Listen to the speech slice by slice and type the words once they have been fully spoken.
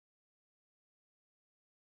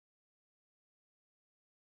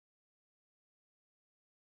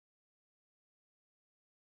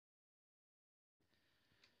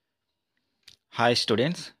Hi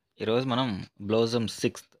students, ఈరోజు మనం blossom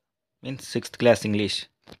sixth class English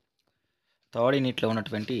third యూనిట్లో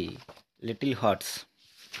ఉన్నటువంటి లిటిల్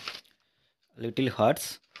హార్ట్స్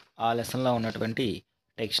ఆ లెసన్లో ఉన్నటువంటి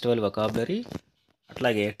టెక్స్టువల్ వొకాబులరీ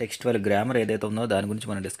అట్లాగే టెక్స్టువల్ గ్రామర్ ఏదైతే ఉందో దాని గురించి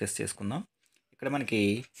మనం డిస్కస్ చేసుకుందాం. ఇక్కడ మనకి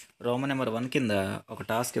రోమన్ నెంబర్ 1 కింద ఒక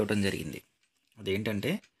టాస్క్ ఇవ్వడం జరిగింది.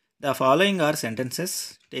 అదేంటంటే the following are sentences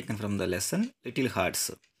taken from the lesson little hearts.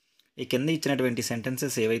 ఈ కింద ఇచ్చినటువంటి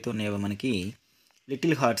సెంటెన్సెస్ ఏవైతే ఉన్నాయో మనకి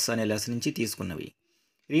లిటిల్ హార్ట్స్ అనే లెసన్ నుంచి తీసుకున్నవి.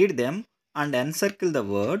 Read them and encircle the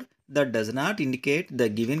word that does not indicate the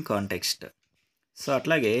given context. So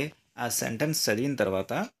అట్లాగే ఆ సెంటెన్స్ చదివిన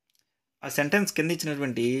తర్వాత ఆ సెంటెన్స్ కింద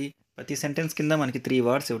ఇచ్చినటువంటి ప్రతి సెంటెన్స్ కింద మనకి 3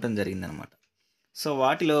 వర్డ్స్ ఇవ్వడం జరిగిందనమాట. సో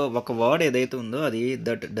వాటిలో ఒక వర్డ్ ఏదైతే ఉందో అది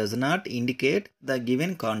that does not indicate the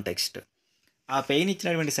given context. ఆ పైన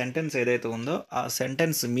ఇచ్చినటువంటి సెంటెన్స్ ఏదైతే ఉందో ఆ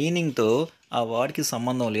సెంటెన్స్ మీనింగ్తో ఆ వర్డ్కి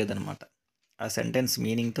సంబంధం లేదనమాట. ఆ సెంటెన్స్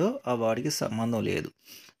మీనింగ్తో ఆ వర్డ్కి సంబంధం లేదు.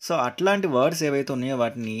 సో అట్లాంటి వర్డ్స్ ఏవైతే ఉన్నాయో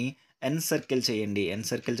వాటిని ఎన్సర్కిల్ చేయండి.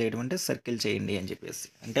 ఎన్సర్కిల్ చేయడం అంటే సర్కిల్ చేయండి అని చెప్పేసి.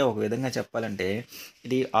 అంటే ఒక విధంగా చెప్పాలంటే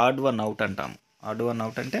ఇది ఆడ్ వన్ అవుట్ అంటాము. ఆడ్ వన్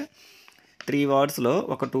అవుట్ అంటే 3 వర్డ్స్లో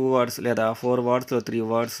ఒక 2 వర్డ్స్ లేదా 4 వర్డ్స్లో 3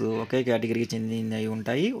 వర్డ్స్ ఒకే కేటగిరీకి చెందినవి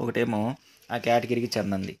ఉంటాయి, ఒకటేమో ఆ కేటగిరీకి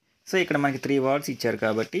చెందంది. సో ఇక్కడ మనకి 3 వర్డ్స్ ఇచ్చారు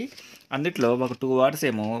కాబట్టి అందుట్లో ఒక 2 వర్డ్స్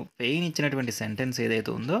ఏమో పెయిన్ ఇచ్చినటువంటి సెంటెన్స్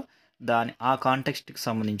ఏదైతే ఉందో దాని ఆ కాంటెక్స్ట్కి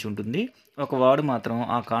సంబంధించి ఉంటుంది. ఒక వర్డ్ మాత్రం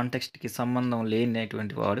ఆ కాంటెక్స్ట్కి సంబంధం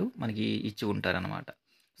లేనటువంటి వాడు మనకి ఇచ్చి ఉంటారనమాట.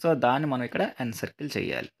 సో దాన్ని మనం ఇక్కడ ఎన్సర్కిల్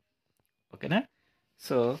చేయాలి. ఓకేనా?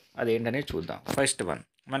 సో అదేంటనేది చూద్దాం. ఫస్ట్ వన్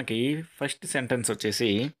మనకి ఫస్ట్ సెంటెన్స్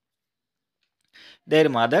వచ్చేసి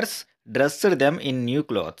there mothers dressed them in new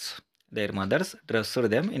clothes. There mothers dressed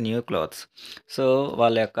them in new clothes. So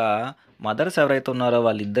వాళ్ళ యొక్క మదర్స్ ఎవరైతే ఉన్నారో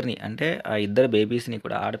వాళ్ళిద్దరిని, అంటే ఆ ఇద్దరు బేబీస్ని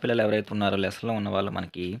కూడా, ఆడపిల్లలు ఎవరైతే ఉన్నారో లెసన్లో ఉన్న వాళ్ళు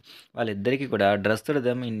మనకి వాళ్ళిద్దరికీ కూడా dressed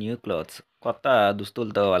them in new clothes, కొత్త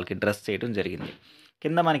దుస్తులతో వాళ్ళకి డ్రెస్ చేయడం జరిగింది.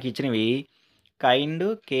 కింద మనకి ఇచ్చినవి కైండ్,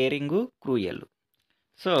 కేరింగ్, క్రూయల్.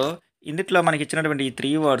 సో ఇందుట్లో మనకి ఇచ్చినటువంటి ఈ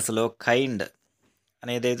 3 వర్డ్స్లో కైండ్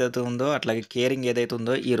అనేది ఏదైతే ఉందో అట్లాగే కేరింగ్ ఏదైతే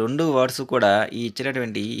ఉందో ఈ 2 వర్డ్స్ కూడా ఈ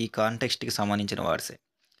ఇచ్చినటువంటి ఈ కాంటెక్స్ట్కి సంబంధించిన వర్డ్సే.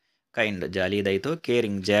 కైండ్ జాలీదైతో,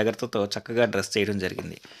 కేరింగ్ జాగ్రత్తతో చక్కగా డ్రెస్ చేయడం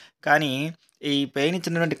జరిగింది. కానీ ఈ పైన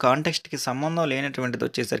ఇచ్చినటువంటి కాంటెక్స్ట్కి సంబంధం లేనటువంటిది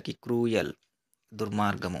వచ్చేసరికి క్రూయల్,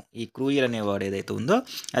 దుర్మార్గము. ఈ క్రూయల్ అనే వర్డ్ ఏదైతే ఉందో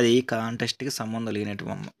అది కాంటెక్స్ట్కి సంబంధం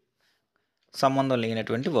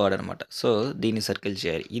లేనటువంటి వర్డ్ అనమాట. సో దీన్ని సర్కిల్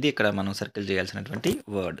చేయాలి. ఇది ఇక్కడ మనం సర్కిల్ చేయాల్సినటువంటి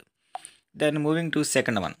word. Then moving to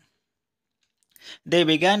second one, they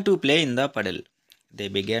began to play in the paddle. They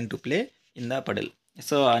began to play in the paddle.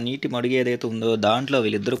 So ఆ నీటి మడుగు ఏదైతే ఉందో దాంట్లో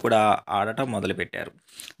వీళ్ళిద్దరూ కూడా ఆడటం మొదలుపెట్టారు.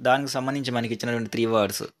 దానికి సంబంధించి మనకి ఇచ్చినటువంటి 3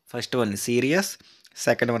 words. First one serious,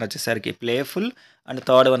 second one వచ్చేసరికి ప్లేఫుల్ అండ్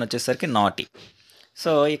థర్డ్ వన్ వచ్చేసరికి నాటీ.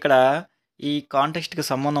 సో ఇక్కడ ఈ కాంటెక్స్ట్కి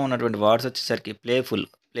సంబంధం ఉన్నటువంటి వర్డ్స్ వచ్చేసరికి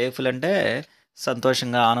ప్లేఫుల్ అంటే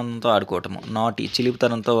సంతోషంగా ఆనందంతో ఆడుకోవటము. నాటీ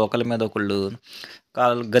చిలిపితనంతో ఒకరి మీద ఒకళ్ళు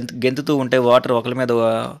కాళ్ళు గెంతుతూ ఉంటే వాటర్ ఒకరి మీద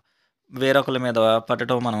వేరొకరి మీద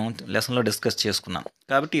పట్టడం మనం లెసన్లో డిస్కస్ చేసుకున్నాం.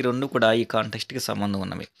 కాబట్టి ఈ 2 కూడా ఈ కాంటెక్స్ట్కి సంబంధం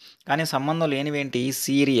ఉన్నవి. కానీ సంబంధం లేనివేంటి,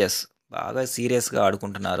 సీరియస్, బాగా సీరియస్గా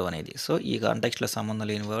ఆడుకుంటున్నారు అనేది. సో ఈ కాంటెక్స్ట్లో సంబంధం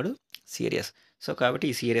లేని వాడు సీరియస్. సో కాబట్టి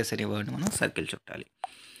ఈ సీరియస్ అనే వర్డ్ని మనం సర్కిల్ చుట్టాలి.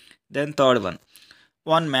 Then third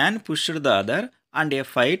one man pushed the other and A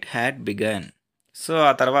fight had began. So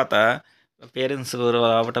ఆ తర్వాత పేరెంట్స్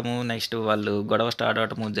రావటము, నెక్స్ట్ వాళ్ళు గొడవ స్టార్ట్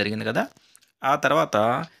అవటము జరిగింది కదా. ఆ తర్వాత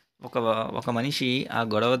ఒక మనిషి ఆ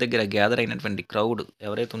గొడవ దగ్గర గ్యాదర్ అయినటువంటి క్రౌడ్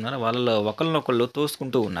ఎవరైతే ఉన్నారో వాళ్ళలో ఒకళ్ళనొకళ్ళు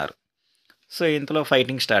తోసుకుంటూ ఉన్నారు. సో ఇంతలో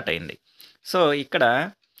ఫైటింగ్ స్టార్ట్ అయింది. సో ఇక్కడ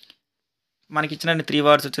మనకి ఇచ్చిన 3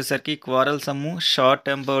 వర్డ్స్ వచ్చేసరికి quarrelsome, short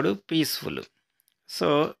tempered, peaceful. So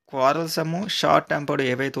quarrelsome, short tempered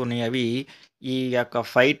ఏవైతే ఉన్నాయో అవి ఈ యొక్క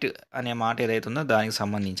ఫైట్ అనే మాట ఏదైతే ఉందో దానికి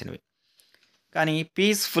సంబంధించినవి. కానీ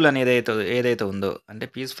పీస్ఫుల్ అనేది ఏదైతే ఉందో, అంటే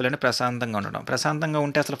పీస్ఫుల్ అంటే ప్రశాంతంగా ఉండడం. ప్రశాంతంగా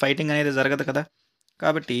ఉంటే అసలు ఫైటింగ్ అనేది జరగదు కదా.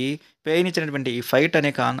 కాబట్టి పెయిన్ ఇచ్చినటువంటి ఈ ఫైట్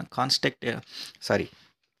అనే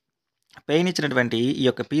పెయిన్ ఇచ్చినటువంటి ఈ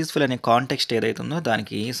యొక్క పీస్ఫుల్ అనే కాంటెక్స్ట్ ఏదైతే ఉందో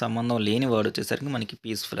దానికి సంబంధం లేని వర్డ్ వచ్చేసరికి మనకి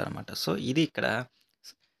పీస్ఫుల్ అనమాట. సో ఇది ఇక్కడ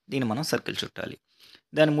దీన్ని మనం సర్కిల్ చుట్టాలి.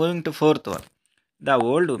 దాని moving to fourth one, the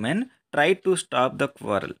old women try to stop the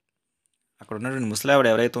quarrel. అక్కడ ఉన్నటువంటి ముసలావిడ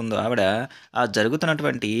ఎవరైతే ఉందో ఆవిడ ఆ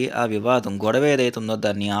జరుగుతున్నటువంటి ఆ వివాదం, గొడవ ఏదైతే ఉందో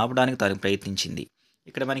దాన్ని ఆపడానికి తను ప్రయత్నించింది.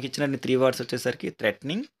 ఇక్కడ మనకి ఇచ్చినటువంటి 3 వర్డ్స్ వచ్చేసరికి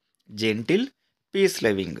threatening, gentle, peace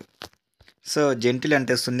loving. So gentle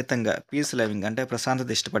అంటే సున్నితంగా, పీస్ లవింగ్ అంటే ప్రశాంతత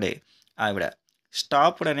ఇష్టపడే ఆవిడ.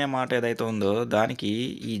 స్టాప్డ్ అనే మాట ఏదైతే ఉందో దానికి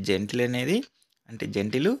ఈ జెంటిల్ అనేది, అంటే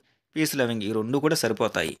జెంటిల్, పీస్ లవింగ్ ఈ 2 కూడా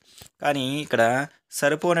సరిపోతాయి. కానీ ఇక్కడ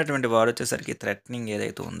సరిపోనటువంటి వర్డ్ వచ్చేసరికి థ్రెటనింగ్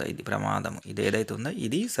ఏదైతే ఉందో ఇది ప్రమాదం, ఇది ఏదైతే ఉందో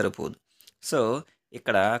ఇది సరిపోదు. సో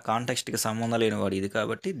ఇక్కడ కాంటెక్స్ట్కి సంబంధం లేని వాడు ఇది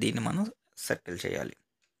కాబట్టి దీన్ని మనం సర్కిల్ చేయాలి.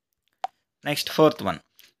 Next fourth one.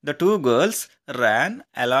 The two girls Ryan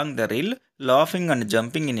along the reel laughing and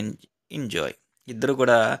jumping in Joy. ఇద్దరు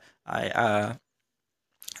కూడా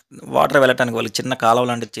వాటర్ వెళ్ళటానికి వాళ్ళు చిన్న కాలువ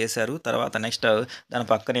లాంటిది చేశారు. తర్వాత నెక్స్ట్ దాని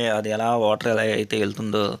పక్కనే అది ఎలా వాటర్ ఎలా అయితే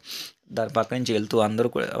వెళ్తుందో దాని పక్క నుంచి వెళ్తూ అందరూ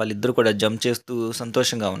కూడా వాళ్ళిద్దరూ కూడా జంప్ చేస్తూ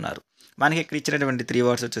సంతోషంగా ఉన్నారు. మనకి ఇక్కడ ఇచ్చినటువంటి 3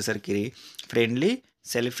 వర్డ్స్ వచ్చేసరికి friendly,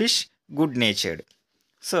 selfish, good natured.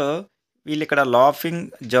 So వీళ్ళు ఇక్కడ లాఫింగ్,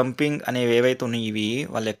 జంపింగ్ అనేవి ఏవైతే ఉన్నాయో ఇవి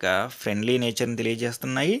వాళ్ళ యొక్క ఫ్రెండ్లీ నేచర్ని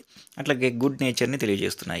తెలియజేస్తున్నాయి, అట్లాగే గుడ్ నేచర్ని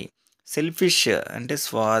తెలియజేస్తున్నాయి. సెల్ఫిష్ అంటే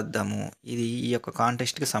స్వార్థము, ఇది ఈ యొక్క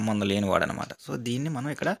కాంటెక్స్ట్కి సంబంధం లేని వాడనమాట. సో దీన్ని మనం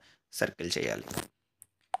ఇక్కడ సర్కిల్ చేయాలి.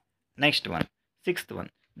 Next one, sixth one.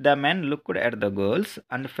 The men looked at the girls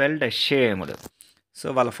and felt ashamed. So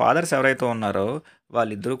వాళ్ళ ఫాదర్స్ ఎవరైతే ఉన్నారో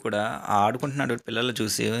వాళ్ళిద్దరూ కూడా ఆడుకుంటున్న పిల్లలు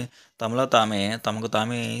చూసి తమకు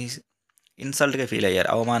తామే ఇన్సల్ట్గా ఫీల్ అయ్యారు,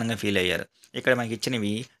 అవమానంగా ఫీల్ అయ్యారు. ఇక్కడ మనకి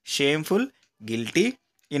ఇచ్చినవి షేమ్ఫుల్, గిల్టీ,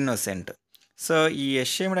 ఇన్నోసెంట్. సో ఈ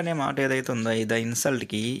అషేమ్డ్ అనే మాట ఏదైతే ఉందో ఇది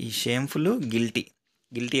ఇన్సల్ట్కి ఈ షేమ్ఫుల్,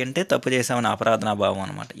 గిల్టీ అంటే తప్పు చేసామని అపరాధనా భావం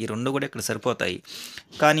అనమాట. ఈ రెండు కూడా ఇక్కడ సరిపోతాయి.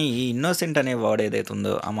 కానీ ఈ ఇన్నోసెంట్ అనే వర్డ్ ఏదైతే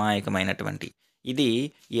ఉందో అమాయకమైనటువంటి, ఇది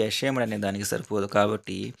ఈ అషేమ్డ్ అనే దానికి సరిపోదు.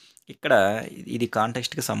 కాబట్టి ఇక్కడ ఇది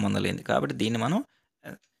కాంటెక్స్ట్కి సంబంధం లేనిది, కాబట్టి దీన్ని మనం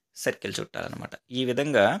సర్కిల్ చుట్టాలన్నమాట. ఈ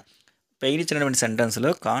విధంగా పైన ఇచ్చినటువంటి సెంటెన్స్లో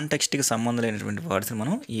కాంటెక్స్ట్కి సంబంధం లేనటువంటి వర్డ్స్ని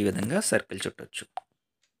మనం ఈ విధంగా సర్కిల్ చుట్టవచ్చు.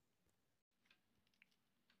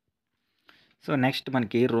 సో నెక్స్ట్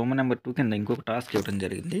మనకి రోమన్ నెంబర్ 2 కింద ఇంకొక టాస్క్ ఇవ్వడం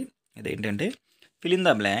జరిగింది. ఇదేంటంటే fill in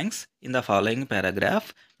the blanks in the following paragraph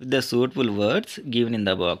with the suitable words given in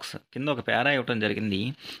the box. కింద ఒక పేరా ఇవ్వడం జరిగింది.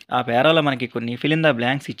 ఆ పేరాలో మనకి కొన్ని ఫిల్ ఇన్ ద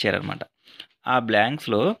బ్లాంక్స్ ఇచ్చారనమాట. ఆ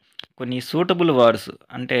బ్లాంక్స్లో కొన్ని సూటబుల్ వర్డ్స్,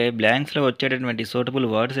 అంటే బ్లాంక్స్లో వచ్చేటటువంటి సూటబుల్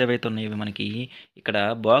వర్డ్స్ ఏవైతే ఉన్నాయో మనకి ఇక్కడ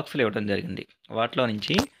బాక్స్లో ఇవ్వడం జరిగింది. వాటిలో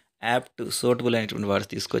నుంచి యాప్ట్, సూటబుల్ అనేటువంటి వర్డ్స్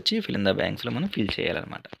తీసుకొచ్చి ఫిల్ ఇన్ ద బ్లాంక్స్లో మనం ఫిల్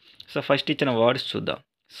చేయాలన్నమాట. సో ఫస్ట్ ఇచ్చిన వర్డ్స్ చూద్దాం.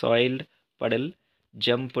 Soiled, paddle,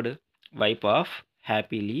 jumped, wipe of,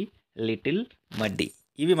 happily, little, muddy.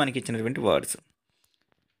 ఇవి మనకి ఇచ్చినటువంటి వర్డ్స్.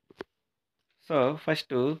 సో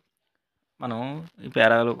ఫస్ట్ మనం ఈ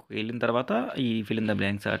పేరాలోకి వెళ్ళిన తర్వాత ఈ ఫిల్ ఇన్ ద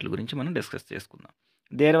బ్లాంక్స్ వాటి గురించి మనం డిస్కస్ చేసుకుందాం.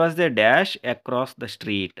 There was the dash across the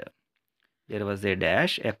street. There was a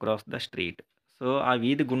dash across the street. So ఆ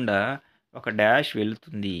వీధి గుండా ఒక డాష్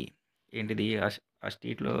వెళుతుంది. ఏంటిది? ఆ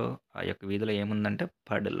స్ట్రీట్లో ఆ యొక్క వీధిలో ఏముందంటే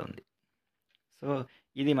పడల్ ఉంది. సో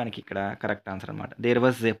ఇది మనకి ఇక్కడ కరెక్ట్ ఆన్సర్ అనమాట. There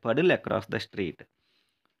was a paddle across the street.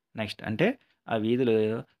 Next అంటే ఆ వీధిలో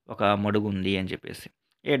ఒక మడుగు ఉంది అని చెప్పేసి.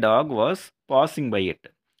 ఏ dog was passing by it.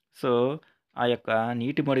 So ఆ యొక్క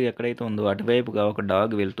నీటి మడుగు ఎక్కడైతే ఉందో అటువైపుగా ఒక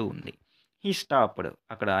డాగ్ వెళ్తూ ఉంది. హీ స్టాప్డ్,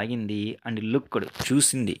 అక్కడ ఆగింది. అండ్ లుక్డ్,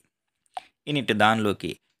 చూసింది. ఇన్ ఇట్,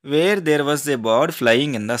 దానిలోకి. Wear there was a bird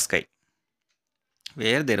flying in the sky.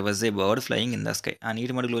 Where there was a bird flying in the sky. ఆ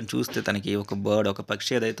నీటి మడుగులో చూస్తే తనకి ఒక బర్డ్, ఒక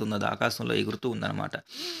పక్షి ఏదైతే ఉందో అది ఆకాశంలో ఎగురుతూ ఉందన్నమాట.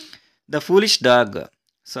 The foolish dog.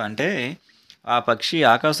 సో అంటే ఆ పక్షి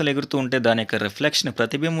ఆకాశంలో ఎగురుతూ ఉంటే దాని యొక్క రిఫ్లెక్షన్,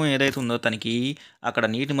 ప్రతిబింబం ఏదైతే ఉందో తనకి అక్కడ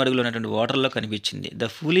నీటి మడుగులో ఉన్నటువంటి వాటర్లో కనిపించింది. ద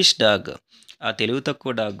ఫూలిష్ డాగ్, ఆ తెలివి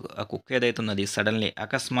తక్కువ డాగ్, ఆ కుక్క ఏదైతే ఉన్నది సడన్లీ,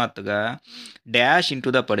 అకస్మాత్తుగా dash in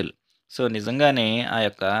to the పడిల్. So నిజంగానే ఆ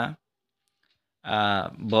యొక్క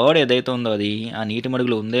బర్డ్ ఏదైతే ఉందో అది ఆ నీటి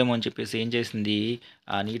మడుగులో ఉందేమో అని చెప్పేసి ఏం చేసింది,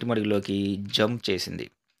 ఆ నీటి మడుగులోకి జంప్ చేసింది.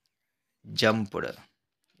 జంప్డ్,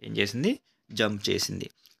 ఏం చేసింది? జంప్ చేసింది.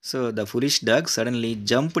 So the foolish dog suddenly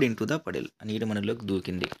jumped in to the పడిల్, ఆ నీటి మడుగులోకి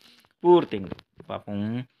దూకింది. పూర్ థింగ్, పాపం.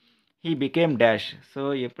 He became dash. సో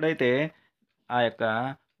ఎప్పుడైతే ఆ యొక్క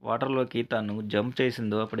వాటర్లోకి తను జంప్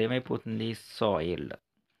చేసిందో అప్పుడు ఏమైపోతుంది? సాయిల్డ్.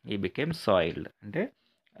 హీ బికేమ్ సాయిల్డ్ అంటే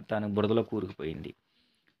తను బురదలో కూరుకుపోయింది.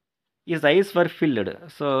 Is ice were field.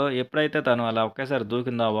 So ఎప్పుడైతే తను అలా ఒకేసారి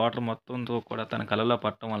దూకిందో ఆ వాటర్ మొత్తంతో కూడా తన కళ్ళలో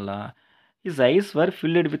పట్టడం వల్ల is ice were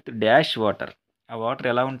filled with dash water. ఆ వాటర్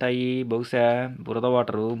ఎలా ఉంటాయి? బహుశా బురద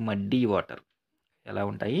వాటరు, మడ్డీ వాటర్. ఎలా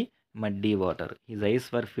ఉంటాయి? Muddy water. Is ice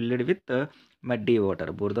were filled with muddy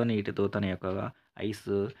water. బురద నీటితో తన యొక్క ice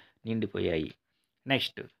నిండిపోయాయి.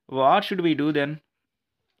 Next, what should we do then?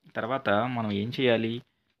 తర్వాత మనం ఏం చేయాలి?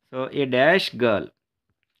 సో ఏ డాష్ గర్ల్,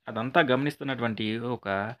 అదంతా గమనిస్తున్నటువంటి ఒక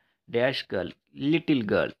డాష్ గర్ల్, లిటిల్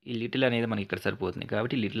గర్ల్. ఈ లిటిల్ అనేది మనకి ఇక్కడ సరిపోతుంది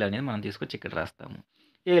కాబట్టి లిటిల్ అనేది మనం తీసుకొచ్చి ఇక్కడ రాస్తాము.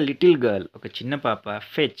 ఏ లిటిల్ గర్ల్, ఒక చిన్న పాప.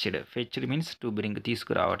 ఫెచ్డ్ మీన్స్ టు బ్రింగ్,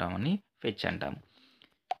 తీసుకురావటం అని ఫెచ్ అంటాము.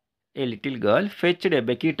 A little girl fetched A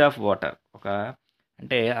bucket of water.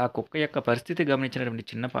 అంటే ఆ కుక్క యొక్క పరిస్థితి గమనించినటువంటి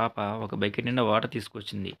చిన్న పాప ఒక బకెట్ నిండా వాటర్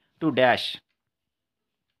తీసుకొచ్చింది. To dash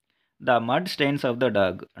the mud stains of the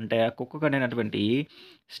dog. అంటే ఆ కుక్కకు అనేటువంటి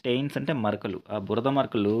స్టెయిన్స్ అంటే మరకలు, ఆ బురద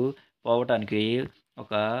మరకలు పోవటానికి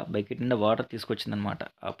ఒక బకెట్ నిండా వాటర్ తీసుకొచ్చిందనమాట.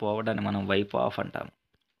 ఆ పోవడాన్ని మనం వైప్ ఆఫ్ అంటాం.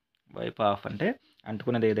 వైప్ ఆఫ్ అంటే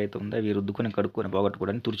అంటుకున్నది ఏదైతే ఉందో అవి రుద్దుకొని, కడుక్కొని,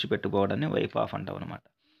 పోగొట్టుకోవడానికి, తుడిచిపెట్టుకోవడాన్ని వైప్ ఆఫ్ అంటాం అనమాట.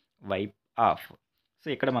 Wipe of. సో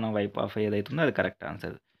ఇక్కడ మనం వైప్ ఆఫ్ ఏదైతుందో అది correct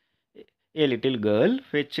answer. A little girl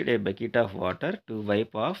fetched A bucket of water to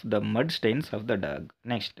wipe of the mud stains of the dog.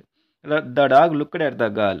 Next the dog looked at the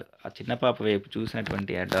girl. ఆ చిన్న పాప వైపు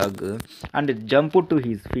చూసినటువంటి ఆ dog and jump to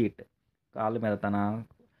his feet. కాళ్ళ మీద తన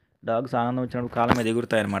dogs ఆనందం వచ్చినప్పుడు కాళ్ళ మీద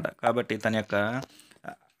ఎగురుతాయి అనమాట. కాబట్టి తన యొక్క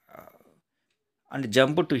and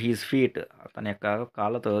jump to he's feet, తన యొక్క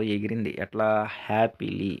కాళ్ళతో ఎగిరింది. ఎట్లా?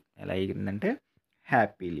 హ్యాపీలీ. ఎలా ఎగిరిందంటే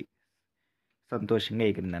హ్యాపీలీ, సంతోషంగా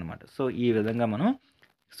ఎగిరింది అనమాట. సో ఈ విధంగా మనం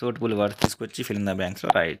సూటబుల్ వర్డ్స్ తీసుకొచ్చి ఫిల్ ఇన్ ద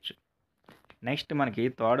బ్లాంక్స్లో రాయొచ్చు. నెక్స్ట్ మనకి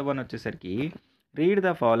థర్డ్ వన్ వచ్చేసరికి read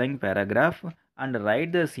the following paragraph and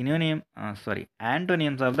right the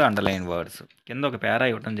antonyms of the underline words. కింద ఒక పారా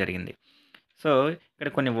ఇవ్వడం జరిగింది. సో ఇక్కడ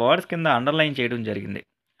కొన్ని వర్డ్స్ కింద అండర్లైన్ చేయడం జరిగింది.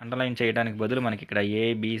 అండర్లైన్ చేయడానికి బదులు మనకి ఇక్కడ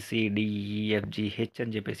ABCDEFGH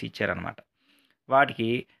అని చెప్పేసి ఇచ్చారనమాట. వాటికి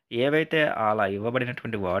ఏవైతే అలా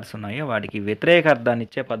ఇవ్వబడినటువంటి వర్డ్స్ ఉన్నాయో వాటికి వ్యతిరేక అర్థాన్ని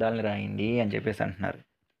ఇచ్చే పదాలను రాయండి అని చెప్పేసి అంటున్నారు.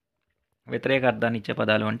 వ్యతిరేక అర్థాన్ని ఇచ్చే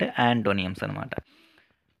పదాలు అంటే యాంటోనియమ్స్ అనమాట.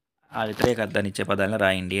 ఆ వ్యతిరేక అర్థాన్ని ఇచ్చే పదాలను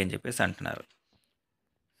రాయండి అని చెప్పేసి అంటున్నారు.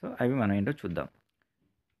 సో అవి మనం ఏంటో చూద్దాం.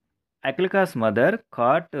 అక్లికాస్ mother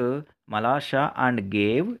cot మలాషా and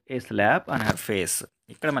gave a slab on her face.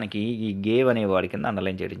 ఇక్కడ మనకి ఈ గేవ్ అనే వాడి కింద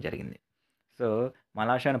అండర్లైన్ చేయడం జరిగింది. సో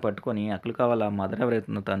మలాషాను పట్టుకొని అక్లికా వాళ్ళ మదర్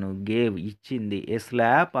ఎవరైతుందో తను గేవ్ ఇచ్చింది ఏ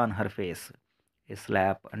slab on her face. A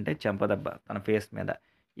slab అంటే చెంపదెబ్బ తన ఫేస్ మీద.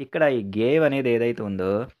 ఇక్కడ ఈ గేవ్ అనేది ఏదైతే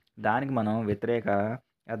ఉందో దానికి మనం వ్యతిరేక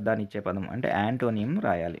అర్థాన్ని ఇచ్చే పదం అంటే యాంటోనియం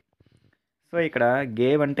రాయాలి. సో ఇక్కడ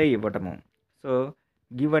గేవ్ అంటే ఇవ్వటము, సో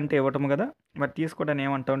గివ్ అంటే ఇవ్వటము కదా, మరి తీసుకోవడానికి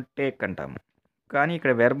ఏమంటాం? టేక్ అంటాము. కానీ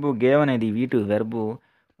ఇక్కడ వెర్బు గేవ్ అనేది V2 వెర్బు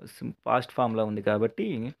ఫాస్ట్ ఫామ్లో ఉంది కాబట్టి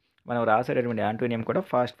మనం రాసేటటువంటి యాంటోనియం కూడా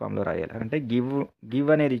ఫాస్ట్ ఫామ్లో రాయాలి. అంటే గివ్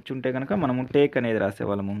అనేది ఇచ్చుంటే కనుక మనము టేక్ అనేది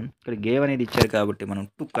రాసేవాళ్ళము. ఇక్కడ గేవ్ అనేది ఇచ్చారు కాబట్టి మనం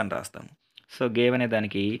టుక్ అని రాస్తాము. సో గేవ్ అనే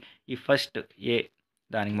దానికి ఈ ఫస్ట్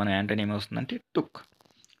దానికి మన యాంటోనియం వస్తుందంటే టుక్.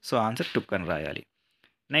 సో ఆన్సర్ టుక్ అని రాయాలి.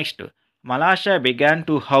 Next మలాషా began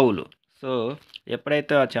to howl. So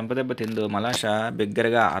ఎప్పుడైతే ఆ చెంపదెబ్బ తిందో మలాషా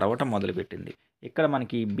బిగ్గరగా అరవటం మొదలుపెట్టింది. ఇక్కడ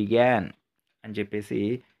మనకి బిగాన్ అని చెప్పేసి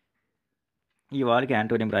ఈ వాడికి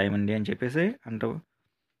యాంటోనియం రాయమండి అని చెప్పేసి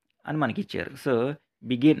అని మనకి ఇచ్చారు. సో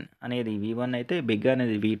బిగిన్ అనేది V1 అయితే బిగాన్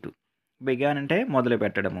అనేది V2. బిగాన్ అంటే మొదలు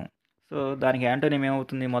పెట్టడము. సో దానికి యాంటోనియం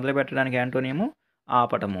ఏమవుతుంది? మొదలు పెట్టడానికి యాంటోనియము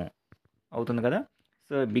ఆపటము అవుతుంది కదా.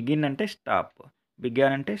 సో బిగిన్ అంటే స్టాప్,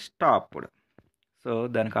 బిగాన్ అంటే స్టాప్డ్. సో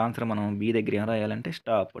దానికి ఆన్సర్ మనం B దగ్గర ఏం రాయాలంటే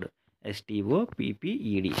stopped,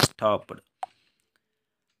 STOPPED, stopped.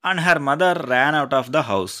 And her mother ran out of the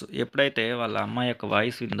house. ఎప్పుడైతే వాళ్ళ అమ్మ యొక్క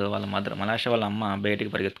వాయిస్ విందో వాళ్ళ మదర్ మలాషా వాళ్ళ అమ్మ బయటికి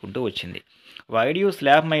పరిగెత్తుకుంటూ వచ్చింది. Why do you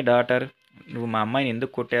slab my daughter. నువ్వు మా అమ్మాయిని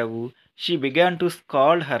ఎందుకు కొట్టావు? She began to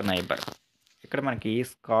స్కాల్డ్ her neighbour. ఇక్కడ మనకి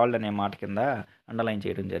స్కాల్డ్ అనే మాట కింద అండర్లైన్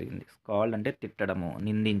చేయడం జరిగింది. స్కాల్డ్ అంటే తిట్టడము,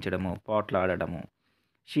 నిందించడము, పోట్లాడడము.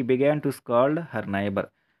 She began to స్కాల్డ్ her neighbour.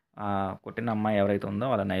 కొట్టిన అమ్మాయి ఎవరైతే ఉందో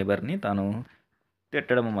వాళ్ళ నైబర్ని తాను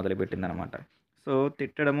తిట్టడము మొదలుపెట్టింది అనమాట. సో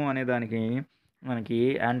తిట్టడము అనే దానికి మనకి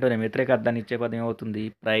యాంటోనియం వ్యతిరేక అర్థాన్ని ఇచ్చే పదం ఏమవుతుంది?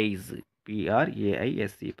 Praise,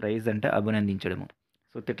 PRAISE. ప్రైజ్ అంటే అభినందించడము.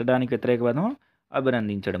 సో తిట్టడానికి వ్యతిరేక పదం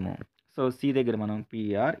అభినందించడము. సో C దగ్గర మనం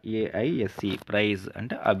PRAISE, ప్రైజ్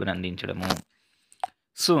అంటే అభినందించడము.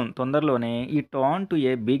 సూన్ తొందరలోనే ఈ టర్న్ టు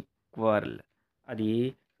ఏ బిగ్ క్వార్రల్. అది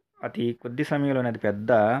అతి కొద్ది సమయంలోనే అది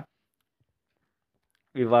పెద్ద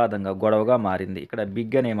వివాదంగా గొడవగా మారింది. ఇక్కడ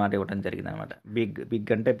బిగ్ అనే మాట ఇవ్వడం జరిగింది అనమాట.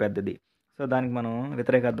 బిగ్ అంటే పెద్దది. సో దానికి మనం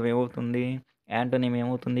వ్యతిరేక అర్థం ఏమవుతుంది? యాంటోనియం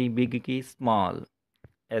ఏమవుతుంది? బిగ్కి small,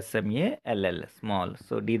 SMALL, small.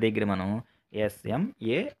 So D దగ్గర మనం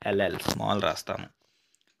SMALL, స్మాల్ రాస్తాము.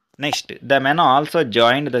 Next the men also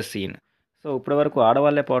joined the scene. So ఇప్పటి వరకు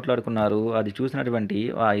ఆడవాళ్ళే పోట్లాడుకున్నారు. అది చూసినటువంటి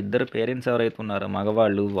ఆ ఇద్దరు పేరెంట్స్ ఎవరైతే ఉన్నారో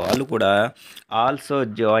మగవాళ్ళు, వాళ్ళు కూడా ఆల్సో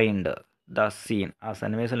జాయిన్డ్ ద సీన్. ఆ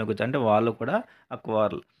సన్నివేశంలో కూర్చో అంటే వాళ్ళు కూడా ఆ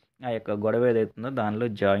క్వార్రల్, ఆ యొక్క గొడవ ఏదైతుందో దానిలో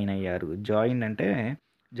జాయిన్ అయ్యారు. జాయిన్ అంటే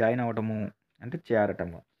జాయిన్ అవ్వటము అంటే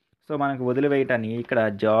చేరటము. సో మనకు వదిలివేయటాన్ని ఇక్కడ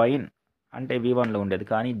జాయిన్ అంటే V1లో ఉండేది,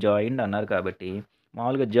 కానీ జాయిన్డ్ అన్నారు కాబట్టి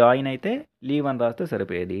మామూలుగా జాయిన్ అయితే లీవ్ అని రాస్తే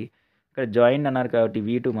సరిపోయేది. ఇక్కడ జాయిన్ అన్నారు కాబట్టి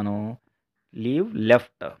V2 మనం లీవ్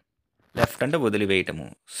లెఫ్ట్ అంటే వదిలివేయటము.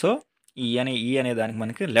 సో ఈ అనే దానికి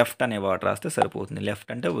మనకి లెఫ్ట్ అనే వర్డ్ రాస్తే సరిపోతుంది. లెఫ్ట్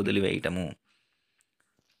అంటే వదిలివేయటము.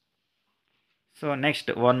 So next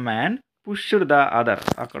one man pushed the other.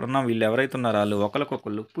 అక్కడ ఉన్న వీళ్ళు ఎవరైతే ఉన్నారో వాళ్ళు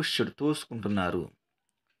ఒకరికొకళ్ళు పుష్డ్ తోసుకుంటున్నారు.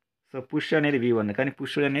 సో పుష్ అనేది V1 కానీ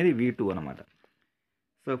పుష్డ్ అనేది V2 అనమాట.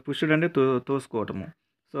 సో పుష్డ్ అంటే తోసుకోవటము.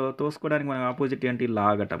 సో తోసుకోవడానికి మనం ఆపోజిట్ ఏంటి?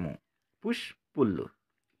 లాగటము. పుష్,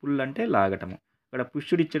 పుల్ అంటే లాగటము. ఇక్కడ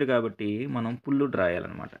పుష్డ్ ఇచ్చాడు కాబట్టి మనం పుల్లుడ్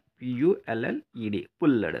రాయాలన్నమాట. PULLED,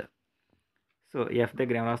 పుల్లడ్. సో F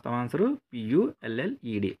దగ్గర ఏం రాస్తాం answer?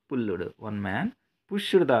 PULLED, పుల్లుడ్. One man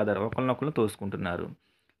pushed the other, ఒకరినొకరు తోసుకుంటున్నారు.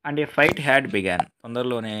 And A fight had began.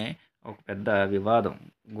 తొందరలోనే ఒక పెద్ద వివాదం,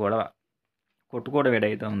 గొడవ, కొట్టుకోవడం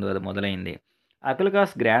ఏదైతే ఉందో అది మొదలైంది.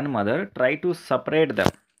 అకుల్కాస్ grand mother try to separate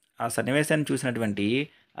dum. ఆ సన్నివేశాన్ని చూసినటువంటి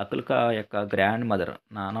అకుల్కా యొక్క గ్రాండ్ మదర్,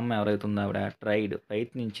 నానమ్మ ఎవరైతే ఉందో ఆవిడ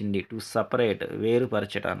ప్రయత్నించింది టు సపరేట్,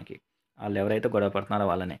 వేరుపరచడానికి. వాళ్ళు ఎవరైతే గొడవ పడుతున్నారో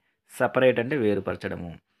వాళ్ళని. సపరేట్ అంటే వేరుపరచడము.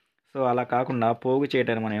 సో అలా కాకుండా పోగు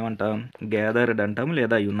చేయటాన్ని మనం ఏమంటాం, గ్యాదర్డ్ అంటాము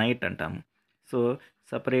లేదా యునైట్ అంటాము. So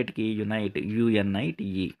సపరేట్కి unite,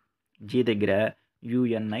 యుఎన్ఐటిఈ. జీ దగ్గర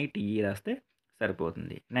యుఎన్ఐటిఈ రాస్తే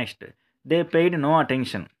సరిపోతుంది. Next, they paid no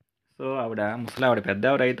attention. So ఆవిడ ముసలావిడ, పెద్ద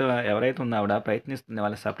ఎవరైతే ఉందో ఆవిడ ప్రయత్నిస్తుంది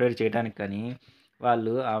వాళ్ళు సపరేట్ చేయడానికి, కానీ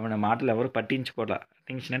వాళ్ళు ఆవిడ మాటలు ఎవరు పట్టించుకోవట్ల.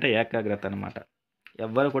 అటెన్షన్ అంటే ఏకాగ్రత అనమాట.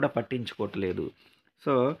 ఎవ్వరు కూడా పట్టించుకోవట్లేదు.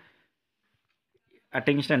 సో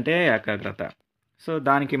అటెన్షన్ అంటే ఏకాగ్రత. సో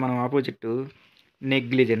దానికి మనం ఆపోజిట్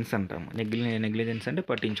నెగ్లిజెన్స్ అంటాము. నెగ్లిజెన్స్ అంటే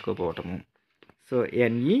పట్టించుకోకపోవటము. సో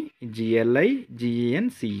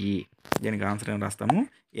NEGLIGENCE, దీనికి ఆన్సర్ ఏం రాస్తాము,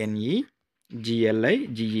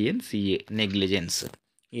 NEGLIGENCE, నెగ్లిజెన్స్.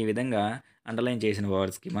 ఈ విధంగా అండర్లైన్ చేసిన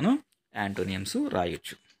వర్డ్స్కి మనం యాంటోనియమ్స్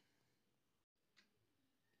రాయొచ్చు.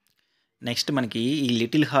 నెక్స్ట్ మనకి ఈ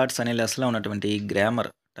లిటిల్ హార్ట్స్ అనే లెసన్లో ఉన్నటువంటి గ్రామర్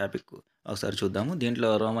టాపిక్ ఒకసారి చూద్దాము. దీంట్లో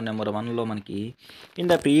రోమన్ నెంబర్ 1లో మనకి, in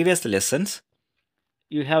the previous lessons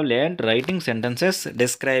you have learned writing sentences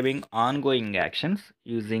describing ongoing actions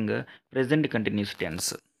using present continuous tense.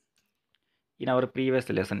 In our previous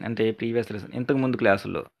lesson, అంటే ప్రీవియస్ లెసన్ ఇంతకుముందు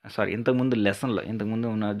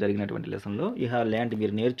జరిగినటువంటి లెసన్లో యూ హ్యావ్ లెర్న్డ్,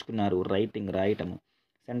 మీరు నేర్చుకున్నారు, రైటింగ్ రాయటము,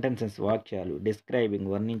 సెంటెన్సెస్ వాక్యాలు, డిస్క్రైబింగ్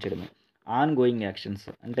వర్ణించడము, ఆన్ గోయింగ్ యాక్షన్స్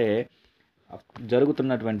అంటే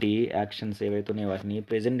జరుగుతున్నటువంటి actions ఏవైతే ఉన్నాయో వాటిని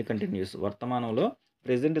ప్రెజెంట్ కంటిన్యూస్, వర్తమానంలో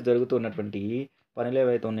ప్రెజెంట్ జరుగుతున్నటువంటి పనులు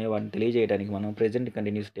ఏవైతే ఉన్నాయో వాటిని తెలియజేయడానికి మనం ప్రెజెంట్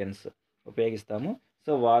కంటిన్యూస్ టెన్స్ ఉపయోగిస్తాము.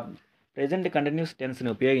 సో ప్రెజెంట్ కంటిన్యూస్ టెన్స్ని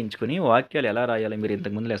ఉపయోగించుకుని వాక్యాలు ఎలా రాయాలో మీరు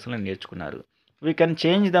ఇంతకుముందు లెసన్లో నేర్చుకున్నారు. We can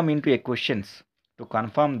change dum into A questions to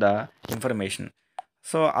confirm the information.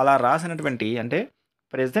 So అలా రాసినటువంటి, అంటే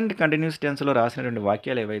ప్రెజెంట్ కంటిన్యూస్ టెన్స్లో రాసినటువంటి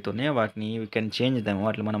వాక్యాలు ఏవైతే ఉన్నాయో వాటిని వీ కెన్ చేంజ్ దమ్,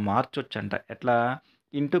 వాటిని మనం మార్చొచ్చు అంట. ఎట్లా,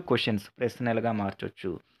 ఇంటూ క్వశ్చన్స్, ప్రశ్నలుగా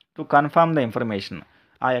మార్చొచ్చు. టు కన్ఫర్మ్ ద ఇన్ఫర్మేషన్,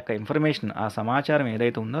 ఆ యొక్క ఇన్ఫర్మేషన్, ఆ సమాచారం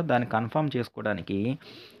ఏదైతే ఉందో దాన్ని కన్ఫర్మ్ చేసుకోవడానికి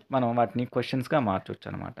మనం వాటిని క్వశ్చన్స్గా మార్చొచ్చు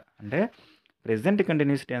అనమాట. అంటే ప్రెజెంట్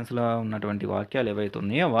కంటిన్యూస్ టెన్స్లో ఉన్నటువంటి వాక్యాలు ఏవైతే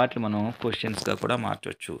ఉన్నాయో వాటిని మనం క్వశ్చన్స్గా కూడా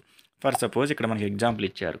మార్చొచ్చు. ఫర్ సపోజ్ ఇక్కడ మనకి ఎగ్జాంపుల్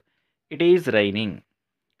ఇచ్చారు, ఇట్ ఈజ్ రైనింగ్,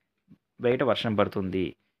 బయట వర్షం పడుతుంది.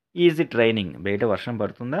 ఈజ్ ఇట్ రైనింగ్, బయట వర్షం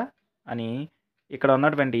పడుతుందా అని ఇక్కడ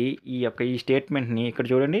ఉన్నటువంటి ఈ స్టేట్మెంట్ని ఇక్కడ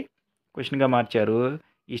చూడండి క్వశ్చన్గా మార్చారు.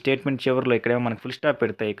 ఈ స్టేట్మెంట్ చివరిలో ఇక్కడేమో మనకి ఫుల్ స్టాప్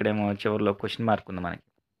పెడితే ఇక్కడేమో చివరిలో క్వశ్చన్ మార్క్ ఉంది మనకి.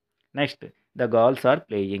 Next, the girls are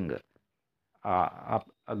playing,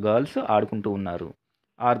 girls ఆడుకుంటూ ఉన్నారు.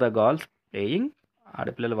 ఆర్ ద గర్ల్స్ ప్లేయింగ్,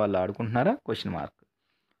 ఆడపిల్లలు వాళ్ళు ఆడుకుంటున్నారా, question mark.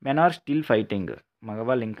 Men are still fighting,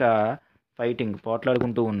 మగవాళ్ళు ఇంకా ఫైటింగ్,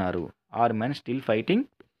 పోట్లాడుకుంటూ ఉన్నారు. ఆర్ మెన్ స్టిల్ ఫైటింగ్,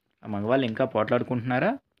 మగవాళ్ళు ఇంకా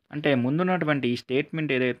పోట్లాడుకుంటున్నారా అంటే ముందున్నటువంటి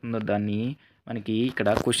స్టేట్మెంట్ ఏదైతే ఉందో దాన్ని మనకి ఇక్కడ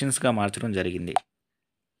క్వశ్చన్స్గా మార్చడం జరిగింది.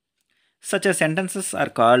 Such sentences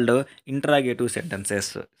are called interrogative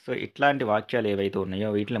sentences. So ఇట్లాంటి వాక్యాలు ఏవైతే ఉన్నాయో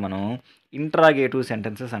వీటిని మనం ఇంట్రాగేటివ్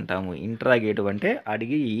సెంటెన్సెస్ అంటాము. ఇంట్రాగేటివ్ అంటే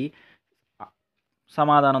అడిగి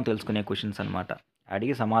సమాధానం తెలుసుకునే క్వశ్చన్స్ అనమాట.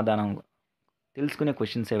 అడిగి సమాధానం తెలుసుకునే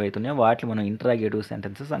క్వశ్చన్స్ ఏవైతే ఉన్నాయో వాటిని మనం ఇంట్రాగేటివ్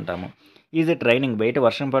సెంటెన్సెస్ అంటాము. ఈజ్ ఇట్ రైనింగ్, బయట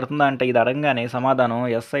వర్షం పడుతుందా అంటే ఇది అడగగానే సమాధానం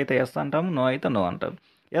ఎస్ అయితే ఎస్ అంటాము, నో అయితే నో అంటాం.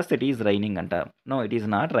 ఎస్ ఇట్ ఈజ్ రైనింగ్ అంటాం, no it is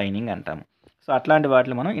not raining అంటాము. సో అట్లాంటి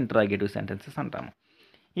వాటిని మనం ఇంట్రాగేటివ్ సెంటెన్సెస్ అంటాము.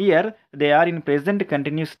 Here they are in present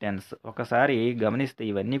continuous tense. ఒకసారి గమనిస్తే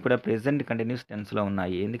ఇవన్నీ కూడా ప్రెజెంట్ కంటిన్యూస్ టెన్స్లో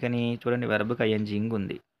ఉన్నాయి. ఎందుకని చూడండి, వెర్బ్కి ఐఎన్జీ ఇంగ్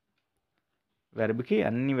ఉంది, వెర్బ్కి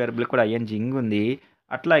అన్ని వెర్బ్లకు కూడా ఐఎన్జీ ఇంగ్ ఉంది.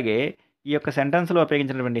 అట్లాగే ఈ యొక్క సెంటెన్స్లో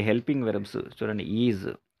ఉపయోగించినటువంటి హెల్పింగ్ వెర్బ్స్ చూడండి, ఈజ్,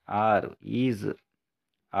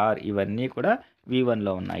 ఆర్ ఇవన్నీ కూడా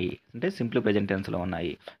V1లో ఉన్నాయి, అంటే సింపుల్ ప్రెజెంట్ టెన్స్లో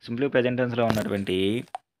ఉన్నాయి. సింపుల్ ప్రెజెంట్ టెన్స్లో ఉన్నటువంటి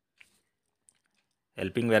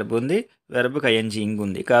హెల్పింగ్ వెర్బ్ ఉంది, వెర్బ్కి ఐఎన్జీ ఇంగ్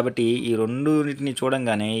ఉంది. కాబట్టి ఈ రెండుని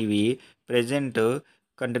చూడంగానే ఇవి ప్రెజెంట్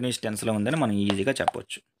కంటిన్యూస్ టెన్స్లో ఉందని మనం ఈజీగా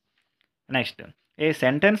చెప్పొచ్చు. Next, A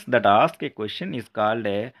sentence that ask a question is called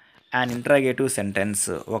an interrogative sentence.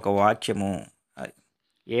 ఒక వాక్యము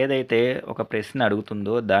ఏదైతే ఒక ప్రశ్న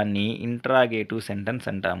అడుగుతుందో దాన్ని ఇంట్రాగేటివ్ సెంటెన్స్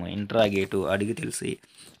అంటాము. ఇంట్రాగేటివ్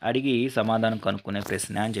అడిగి సమాధానం కనుక్కునే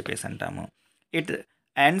ప్రశ్న అని చెప్పేసి అంటాము. It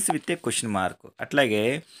ends with a question mark. అట్లాగే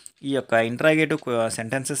ఈ యొక్క ఇంట్రాగేటివ్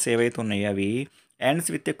సెంటెన్సెస్ ఏవైతే ఉన్నాయో అవి ends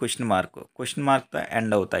with a question మార్క్తో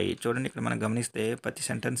end అవుతాయి. చూడండి, ఇక్కడ మనం గమనిస్తే ప్రతి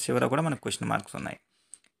సెంటెన్స్ చివర కూడా మనకు క్వశ్చన్ మార్క్స్ ఉన్నాయి.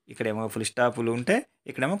 ఇక్కడేమో ఫుల్ స్టాపులు ఉంటే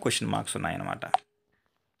ఇక్కడేమో క్వశ్చన్ మార్క్స్ ఉన్నాయన్నమాట.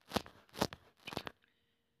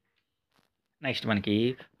 నెక్స్ట్ మనకి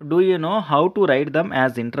do you know how to right them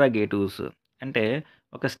as interrogatives అంటే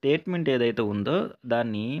ఒక స్టేట్మెంట్ ఏదైతే ఉందో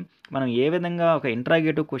దాన్ని మనం ఏ విధంగా ఒక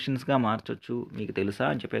ఇంట్రాగేటివ్ క్వశ్చన్స్గా మార్చొచ్చు మీకు తెలుసా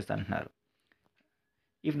అని చెప్పేసి అంటున్నారు.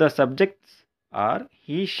 If the subjects or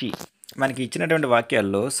he she, మనకి ఇచ్చినటువంటి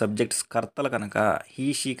వాక్యాల్లో సబ్జెక్ట్స్ కర్తలు కనుక హీ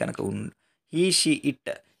షీ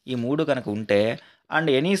ఇట్ ఈ మూడు కనుక ఉంటే, అండ్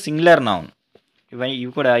ఎనీ సింగులర్ నౌన్,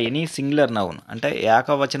 ఇవి కూడా ఎనీ సింగులర్ నౌన్ అంటే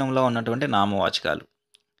ఏకవచనంలో ఉన్నటువంటి నామవాచకాలు.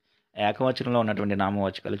 ఏకవచనంలో ఉన్నటువంటి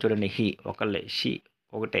నామవాచకాలు చూడండి, హీ ఒకళ్ళే, షీ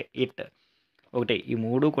ఒకటే, ఇట్ ఒకటే, ఈ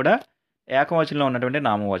మూడు కూడా ఏకవచనంలో ఉన్నటువంటి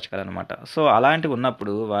నామవాచకాలు అనమాట. సో అలాంటివి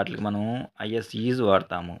ఉన్నప్పుడు వాటికి మనం ఐఎస్ ఈజ్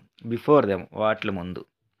వాడతాము బిఫోర్ దెమ్, వాటి ముందు.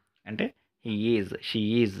 అంటే he is, she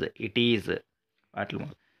is, it is,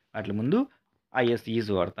 వాటి ముందు ఐఎస్ ఈజ్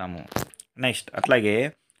వాడతాము. నెక్స్ట్ అట్లాగే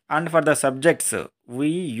and for the subjects we,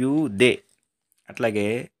 you, they, అట్లాగే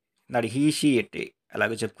నాడు హీ షీ ఇట్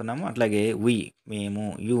అలాగే చెప్పుకున్నాము. అట్లాగే వి మేము,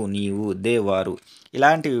 యు నీవు, దే వారు,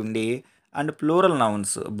 ఇలాంటివి ఉండి అండ్ ప్లూరల్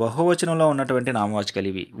నౌన్స్ బహువచనంలో ఉన్నటువంటి నామవాచకాలు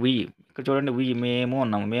ఇవి. వి ఇక్కడ చూడండి, వి మేము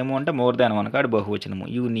అన్నాము, మేము అంటే మోర్ దాన్ వన్ కాదు బహువచనము.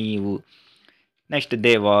 యు నీవు, నెక్స్ట్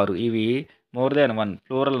దే వారు, ఇవి more than one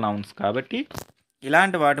plural nouns కాబట్టి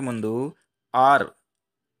ఇలాంటి వాటి ముందు ఆర్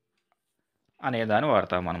అనేదాన్ని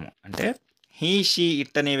వాడతాము మనము. అంటే హీ షీ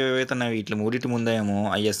ఇట్ అనేవి ఏవైతే ఉన్నాయో వీటి మూడింటి ముందేమో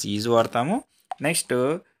ఐఎస్ ఈజ్ వాడతాము. నెక్స్ట్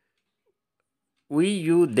వి,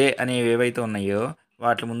 యూ, దే అనేవి ఏవైతే ఉన్నాయో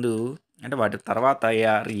వాటి ముందు అంటే వాటి తర్వాత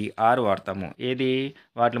ఆర్ వాడతాము. ఏది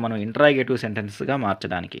వాటిని మనం ఇంట్రాగేటివ్ సెంటెన్స్గా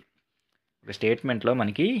మార్చడానికి. ఒక స్టేట్మెంట్లో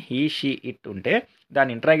మనకి హీ షీ ఇట్ ఉంటే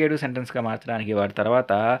దాన్ని ఇంట్రాగేటివ్ సెంటెన్స్గా మార్చడానికి వాటి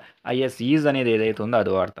తర్వాత ఐఎస్ ఈజ్ అనేది ఏదైతే ఉందో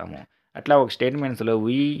అది వాడతాము. అట్లా ఒక స్టేట్మెంట్స్లో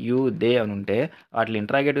వి, యూ, దే అని ఉంటే వాటిని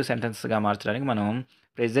ఇంట్రాగేటివ్ సెంటెన్స్గా మార్చడానికి మనం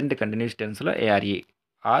ప్రెజెంట్ కంటిన్యూస్ టెన్స్లో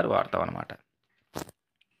ఆర్ వాడతాం అనమాట.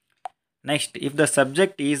 Next if the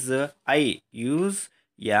subject is I, use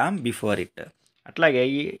yam before it. అట్లాగే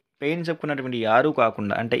ఈ పెయిన్ చెప్పుకున్నటువంటి యారు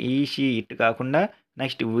కాకుండా అంటే ఈ షీ ఇట్ కాకుండా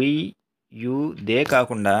నెక్స్ట్ వి, యూ, దే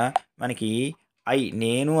కాకుండా మనకి ఐ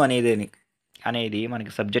నేను అనేది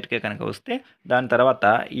మనకి సబ్జెక్ట్కే కనుక వస్తే దాని తర్వాత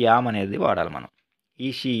యామ్ అనేది వాడాలి మనం. ఈ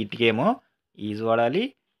షీ ఇట్కేమో ఈజ్ వాడాలి,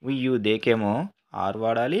 వి, యూ, దేకేమో ఆర్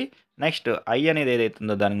వాడాలి, నెక్స్ట్ ఐ అనేది ఏదైతే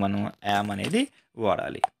ఉందో దానికి మనం యామ్ అనేది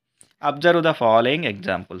వాడాలి. Observe the following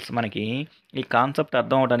examples. మనకి ఈ కాన్సెప్ట్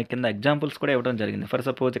అర్థం అవడానికి కింద ఎగ్జాంపుల్స్ కూడా ఇవ్వడం జరిగింది. ఫర్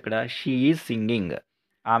సపోజ్ ఇక్కడ షీ ఈజ్ సింగింగ్,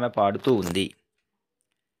 ఆమె పాడుతూ ఉంది,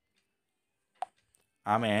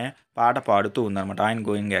 ఆమె పాట పాడుతూ ఉందన్నమాట, ఆయన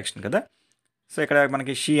గోయింగ్ యాక్షన్ కదా. సో ఇక్కడ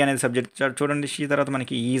మనకి షీ అనేది సబ్జెక్ట్ చూడండి, షీ తర్వాత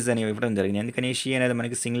మనకి ఈజ్ అని ఇవ్వడం జరిగింది. ఎందుకని షీ అనేది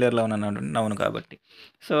మనకి సింగులర్లో ఉన్న నౌన్ కాబట్టి.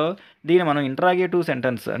 సో దీన్ని మనం ఇంట్రాగేటివ్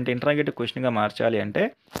సెంటెన్స్ అంటే ఇంట్రాగేటివ్ క్వశ్చన్గా మార్చాలి అంటే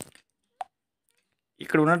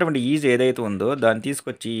ఇక్కడ ఉన్నటువంటి ఈజ్ ఏదైతే ఉందో దాన్ని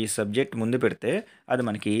తీసుకొచ్చి ఈ సబ్జెక్ట్ ముందు పెడితే అది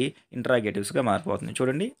మనకి ఇంట్రాగేటివ్స్గా మారిపోతుంది.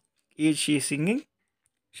 చూడండి, is she singing,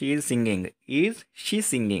 she is singing, is she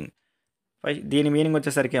singing. దీని మీనింగ్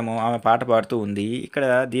వచ్చేసరికి ఏమో ఆమె పాట పాడుతూ ఉంది. ఇక్కడ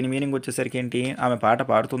దీని మీనింగ్ వచ్చేసరికి ఏంటి, ఆమె పాట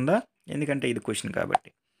పాడుతుందా, ఎందుకంటే ఇది క్వశ్చన్ కాబట్టి.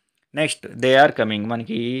 నెక్స్ట్ దే ఆర్ కమింగ్,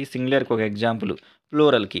 మనకి సింగులర్కి ఒక ఎగ్జాంపుల్,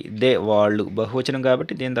 ప్లూరల్కి దే వాళ్ళు బహువచనం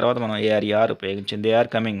కాబట్టి దీని తర్వాత మనం ఆర్ ఉపయోగించింది. దే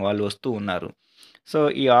ఆర్ కమింగ్ వాళ్ళు వస్తూ ఉన్నారు. సో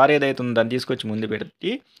ఈ ఆర్ ఏదైతే ఉందో దాన్ని తీసుకొచ్చి ముందు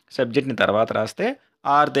పెట్టి సబ్జెక్ట్ని తర్వాత రాస్తే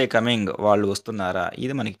ఆర్ దే కమింగ్ వాళ్ళు వస్తున్నారా,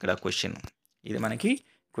 ఇది మనకి ఇక్కడ క్వశ్చన్. ఇది మనకి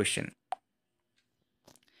question.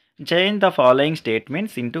 Change the following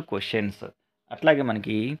statements into questions. అట్లాగే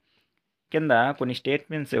మనకి కింద కొన్ని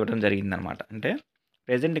స్టేట్మెంట్స్ ఇవ్వడం జరిగిందనమాట. అంటే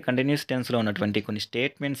ప్రెజెంట్ కంటిన్యూస్ టెన్స్లో ఉన్నటువంటి కొన్ని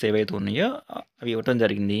స్టేట్మెంట్స్ ఏవైతే ఉన్నాయో అవి ఇవ్వడం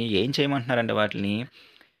జరిగింది. ఏం చేయమంటున్నారంటే వాటిని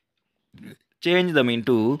చేంజ్ దమ్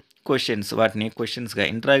ఇంటూ క్వశ్చన్స్, వాటిని క్వశ్చన్స్గా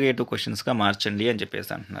ఇంట్రాగేటివ్ క్వశ్చన్స్గా మార్చండి అని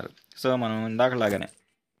చెప్పేసి అంటున్నారు. సో మనం ఇందాకలాగానే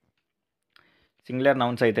సింగులర్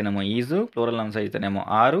నౌన్స్ అయితేనేమో ఈజు, ప్లూరల్ నౌన్స్ అయితేనేమో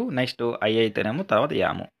ఆరు, నెక్స్ట్ ఐ అయితేనేమో తర్వాత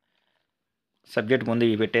యాము. సబ్జెక్ట్ ముందు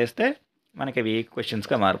ఇవి పెట్టేస్తే మనకి అవి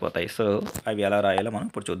క్వశ్చన్స్గా మారిపోతాయి. సో అవి ఎలా రాయాలో మనం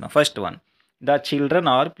ఇప్పుడు చూద్దాం. First one, the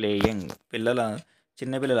children are playing,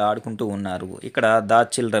 చిన్నపిల్లలు ఆడుకుంటూ ఉన్నారు. ఇక్కడ ద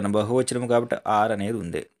చిల్డ్రన్ బహువచనం కాబట్టి ఆర్ అనేది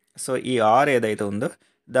ఉంది. సో ఈ ఆర్ ఏదైతే ఉందో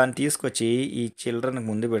దాన్ని తీసుకొచ్చి ఈ చిల్డ్రన్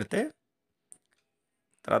ముందు పెడితే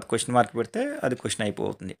తర్వాత క్వశ్చన్ మార్క్ పెడితే అది క్వశ్చన్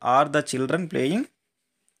అయిపోతుంది. Are the children playing,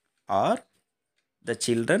 are the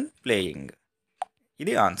children playing,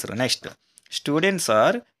 ఇది answer. Next students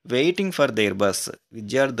are waiting for their bus,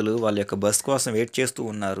 విద్యార్థులు వాళ్ళ యొక్క బస్ కోసం వెయిట్ చేస్తూ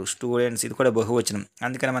ఉన్నారు. స్టూడెంట్స్ ఇది కూడా బహువచనం,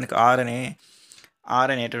 అందుకని మనకి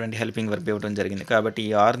ఆర్ అనేటువంటి హెల్పింగ్ వర్బ్ ఇవ్వడం జరిగింది కాబట్టి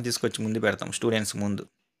ఈ ఆర్ని తీసుకొచ్చి ముందు పెడతాం స్టూడెంట్స్ ముందు.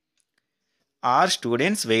 Are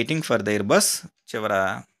students waiting for their bus, చివర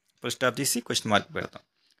ఫుల్ స్టాప్ తీసి క్వశ్చన్ మార్క్ పెడతాం.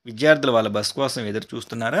 విద్యార్థులు వాళ్ళ బస్ కోసం ఎదురు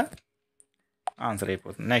చూస్తున్నారా, ఆన్సర్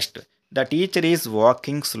అయిపోతుంది. Next the teacher is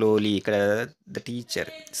walking slowly, ఇక్కడ ద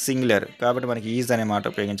టీచర్ సింగులర్ కాబట్టి మనకి ఈజ్ అనే మాట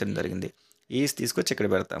ఉపయోగించడం జరిగింది. ఈజ్ తీసుకొచ్చి ఇక్కడ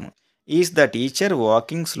పెడతాము. Is the teacher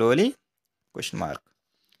walking slowly question mark.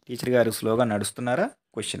 Teacher గారు స్లోగా నడుస్తున్నారా,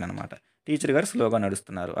 క్వశ్చన్ అనమాట. టీచర్ గారు స్లోగా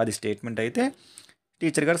నడుస్తున్నారు, అది స్టేట్మెంట్ అయితే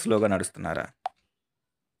టీచర్ గారు స్లోగా నడుస్తున్నారా.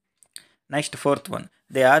 Next fourth one,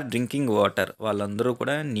 they are drinking water, వాళ్ళందరూ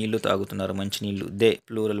కూడా నీళ్లు తాగుతున్నారు, మంచి నీళ్లు. దే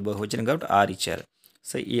ప్లూరల్ బహువచనం కాబట్టి ఆర్ ఇచ్చారు.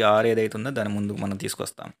 సో ఈ ఆర్ ఏదైతే ఉందో దాని ముందు మనం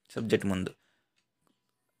తీసుకొస్తాం సబ్జెక్ట్ ముందు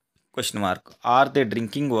question mark. Are they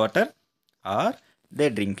drinking water, are they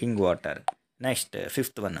drinking water. Next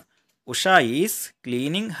fifth one, Usha is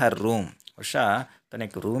cleaning her room, Usha తన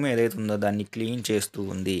యొక్క రూమ్ ఏదైతే ఉందో దాన్ని క్లీన్ చేస్తూ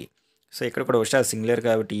ఉంది. సో ఇక్కడ కూడా ఉషా సింగులర్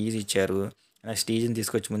కాబట్టి ఈజ్ ఇచ్చారు. నెక్స్ట్ ఈజ్ని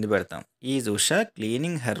తీసుకొచ్చి ముందు పెడతాం. Is Usha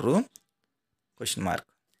cleaning her room question mark.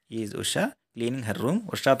 Is Usha cleaning her room,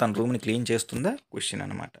 Usha తన రూమ్ని క్లీన్ చేస్తుందా క్వశ్చన్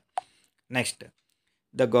అనమాట. Next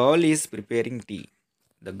the girl is preparing tea,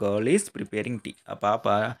 the girl is preparing tea, ఆ పాప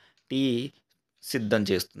టీ సిద్ధం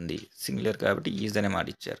చేస్తుంది. సింగులర్ కాబట్టి ఈజ్ అనే మాట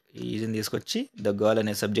ఇచ్చారు. ఈ ఈజ్ని తీసుకొచ్చి ద గర్ల్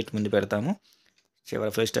అనే సబ్జెక్ట్ ముందు పెడతాము,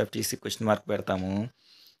 చివరి ఫస్ట్ స్టాప్ చేసి క్వశ్చన్ మార్క్ పెడతాము.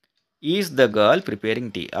 Is the girl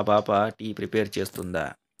preparing tea, ఆ పాప టీ ప్రిపేర్ చేస్తుందా.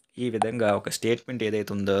 ఈ విధంగా ఒక స్టేట్మెంట్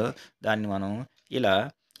ఏదైతే ఉందో దాన్ని మనం ఇలా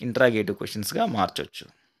ఇంట్రాగేటివ్ క్వశ్చన్స్గా మార్చవచ్చు.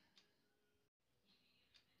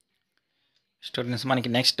 స్టూడెంట్స్ మనకి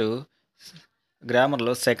నెక్స్ట్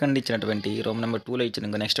గ్రామర్లో సెకండ్ ఇచ్చినటువంటి రోమ్ నెంబర్ 2లో ఇచ్చిన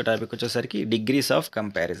నెక్స్ట్ టాపిక్ వచ్చేసరికి degrees of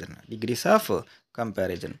comparison. Degrees of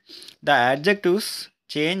comparison, the adjectives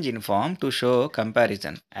change in form to show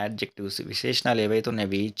comparison. Adjectives విశేషణాలు ఏవైతే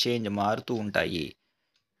ఉన్నాయవి చేంజ్ మారుతూ ఉంటాయి.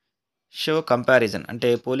 షో కంపారిజన్ అంటే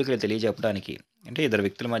పోలికలు తెలియజెప్పడానికి, అంటే ఇద్దరు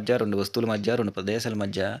వ్యక్తుల మధ్య, రెండు వస్తువుల మధ్య, రెండు ప్రదేశాల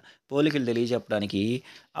మధ్య పోలికలు తెలియజెప్పడానికి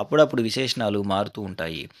అప్పుడప్పుడు విశేషణాలు మారుతూ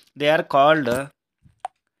ఉంటాయి. దే ఆర్ కాల్డ్,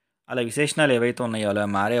 అలా విశేషణాలు ఏవైతే ఉన్నాయో అలా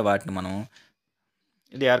మారే వాటిని మనం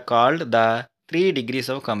they are called the 3 degrees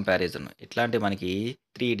of comparison. ఇట్లాంటివి మనకి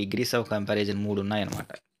 3 డిగ్రీస్ ఆఫ్ కంపారిజన్ 3 ఉన్నాయన్నమాట.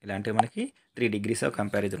 ఇలాంటివి మనకి 3 డిగ్రీస్ ఆఫ్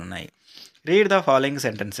కంపారిజన్ ఉన్నాయి. రీడ్ ద ఫాలోయింగ్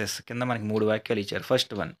సెంటెన్సెస్, కింద మనకి 3 వాక్యాలు ఇచ్చారు.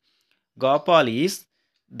 First one, Gopal is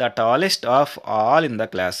the tallest of all in the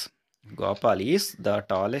class. Gopal is the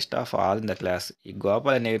tallest of all in the class. ఈ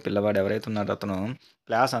గోపాల్ అనే పిల్లవాడు ఎవరైతే ఉన్నాడో అతను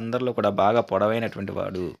క్లాస్ అందరిలో కూడా బాగా పొడవైనటువంటి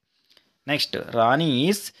వాడు. నెక్స్ట్, రాణి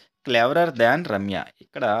ఈజ్ క్లెవరర్ దాన్ రమ్య.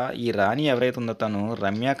 ఇక్కడ ఈ రాణి ఎవరైతే ఉందో తను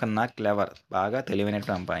రమ్య కన్నా క్లెవర్, బాగా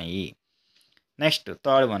తెలివైనటువంటి అమ్మాయి. Next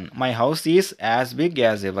third one, my house is as big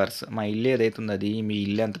as ఎవర్స్. మా ఇల్లు ఏదైతే ఉందో అది మీ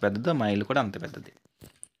ఇల్లు ఎంత పెద్దదో మా ఇల్లు కూడా అంత పెద్దది.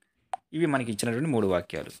 ఇవి మనకి ఇచ్చినటువంటి 3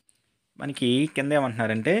 వాక్యాలు. మనకి కింద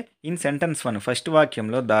ఏమంటున్నారంటే ఇన్ సెంటెన్స్ 1 ఫస్ట్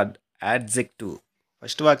వాక్యంలో ద యాడ్జెక్టివ్,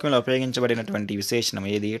 ఫస్ట్ వాక్యంలో ఉపయోగించబడినటువంటి విశేషణం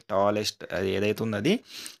ఏది, టాలెస్ట్, అది ఏదైతే ఉందో అది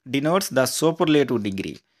డినోట్స్ ద సూపర్లేటివ్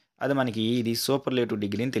డిగ్రీ. అది మనకి ఇది సూపర్లేటివ్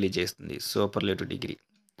డిగ్రీని తెలియజేస్తుంది. సూపర్లేటివ్ డిగ్రీ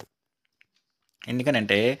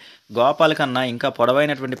ఎందుకనంటే గోపాల్ కన్నా ఇంకా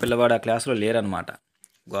పొడవైనటువంటి పిల్లవాడు ఆ క్లాసులో లేరనమాట.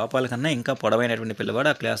 గోపాల్ కన్నా ఇంకా పొడవైనటువంటి పిల్లవాడు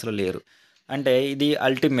ఆ క్లాసులో లేరు అంటే ఇది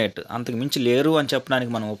అల్టిమేట్, అంతకు మించి లేరు అని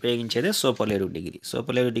చెప్పడానికి మనం ఉపయోగించేదే సూపర్లేటివ్ డిగ్రీ.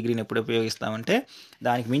 సూపర్లేటివ్ డిగ్రీని ఎప్పుడు ఉపయోగిస్తామంటే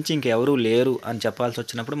దానికి మించి ఇంకెవరూ లేరు అని చెప్పాల్సి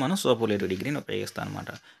వచ్చినప్పుడు మనం సూపర్లేటివ్ డిగ్రీని ఉపయోగిస్తాం అనమాట.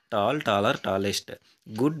 Tall, taller, tallest,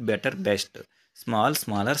 good, better, best, small,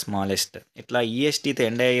 smaller, smallest, ఇట్లా ఈఎస్టీతో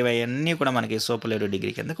ఎండ్ అయ్యేవన్నీ కూడా మనకి సూపర్లేటివ్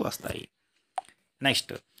డిగ్రీ కిందకు వస్తాయి.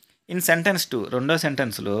 నెక్స్ట్ ఇన్ సెంటెన్స్ 2 రెండో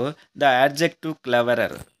సెంటెన్స్లో ద యాడ్జెక్టివ్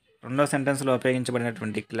క్లెవరర్, రెండో సెంటెన్స్లో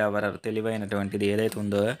ఉపయోగించబడినటువంటి క్లెవరర్, తెలివైనటువంటిది ఏదైతే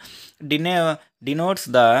ఉందో డినోట్స్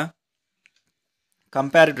ద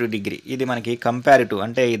కంపారిటివ్ డిగ్రీ. ఇది మనకి కంపారిటివ్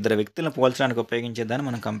అంటే ఇద్దరు వ్యక్తులను పోల్చడానికి ఉపయోగించేదాన్ని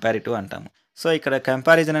మనం కంపారిటివ్ అంటాము. సో ఇక్కడ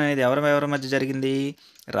కంపారిజన్ అనేది ఎవరి మధ్య జరిగింది,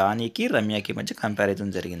 రాణికి రమ్యకి మధ్య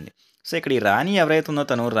కంపారిజన్ జరిగింది. సో ఇక్కడ ఈ రాణి ఎవరైతే ఉందో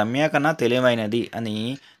తను రమ్య కన్నా తెలివైనది అని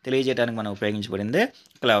తెలియజేయడానికి మనం ఉపయోగించబడిందే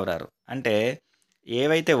క్లెవరర్. అంటే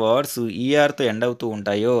ఏవైతే వర్డ్స్ ఈఆర్తో ఎండ్ అవుతూ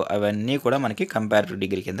ఉంటాయో అవన్నీ కూడా మనకి కంపారిటివ్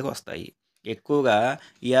డిగ్రీ కిందకు వస్తాయి. ఎక్కువగా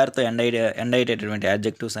ఈఆర్తో ఎండ్ అయ్యేటటువంటి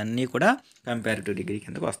యాడ్జెక్టివ్స్ అన్నీ కూడా కంపారిటివ్ డిగ్రీ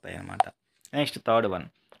కిందకు వస్తాయి అన్నమాట. Next third one,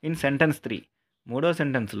 in sentence 3 మూడో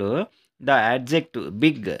సెంటెన్స్లో the adjective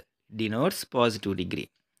big denotes positive degree.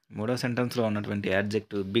 మూడో సెంటెన్స్లో ఉన్నటువంటి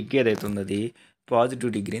యాడ్జెక్టివ్ బిగ్ ఏదైతే ఉందో అది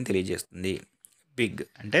పాజిటివ్ డిగ్రీని తెలియజేస్తుంది. బిగ్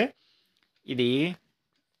అంటే ఇది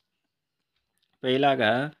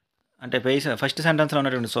పైలాగా అంటే ఫస్ట్ సెంటెన్స్లో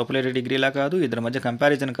ఉన్నటువంటి సూపర్లేటివ్ డిగ్రీలా కాదు, ఇద్దరి మధ్య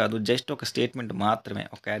కంపారిజన్ కాదు, జస్ట్ ఒక స్టేట్మెంట్ మాత్రమే,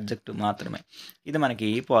 ఒక యాడ్జెక్టివ్ మాత్రమే. ఇది మనకి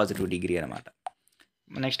పాజిటివ్ డిగ్రీ అనమాట.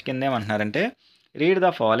 నెక్స్ట్ కింద ఏమంటున్నారంటే read the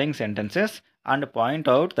following sentences and point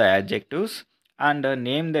out the adjectives and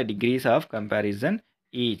name the degrees of comparison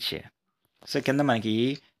each. So కింద మనకి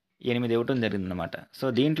 8 ఇవ్వటం జరిగిందనమాట. సో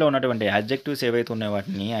దీంట్లో ఉన్నటువంటి యాడ్జెక్టివ్స్ ఏవైతే ఉన్నాయో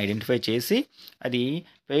వాటిని ఐడెంటిఫై చేసి అది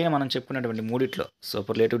పైన మనం చెప్పుకున్నటువంటి మూడిట్లో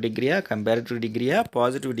సూపర్లేటివ్ డిగ్రీయా, కంపారిటివ్ డిగ్రీయా,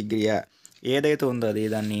 పాజిటివ్ డిగ్రీయా ఏదైతే ఉందో అది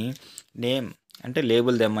దాన్ని నేమ్ అంటే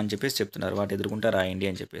లేబుల్ దెమ్మని చెప్పేసి చెప్తున్నారు. వాటి ఎదుర్కొంటే రాయండి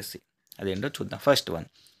అని చెప్పేసి అదేంటో చూద్దాం. First one,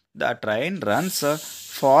 the train runs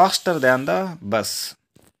faster than the bus.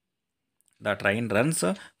 The train runs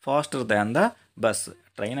faster than the bus.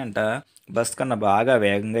 Train అంట బస్ కన్నా బాగా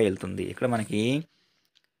వేగంగా వెళ్తుంది. ఇక్కడ మనకి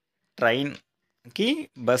ట్రైన్ కి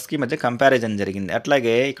బస్కి మధ్య కంపారిజన్ జరిగింది.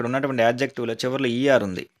 అట్లాగే ఇక్కడ ఉన్నటువంటి యాడ్జెక్టివ్లో చివరిలో ఈఆర్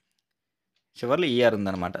ఉంది. చివరిలో ఈఆర్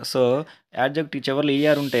ఉందన్నమాట. సో యాడ్జెక్టివ్ చివరిలో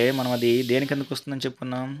ఈఆర్ ఉంటే మనం అది దేని కిందకు వస్తుందని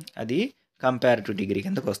చెప్పుకున్నాం, అది కంపారిటివ్ డిగ్రీ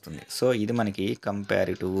కిందకు వస్తుంది. సో ఇది మనకి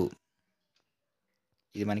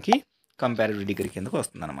కంపారిటివ్ డిగ్రీ కిందకు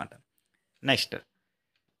వస్తుంది అనమాట. Next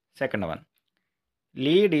second one,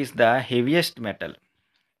 lead is the heaviest metal,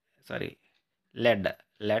 lead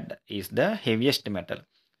is the heaviest metal.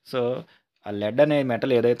 So ఆ లెడ్ అనే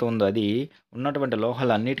మెటల్ ఏదైతే ఉందో అది ఉన్నటువంటి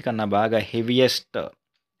లోహాలు అన్నిటికన్నా బాగా హెవియెస్ట్.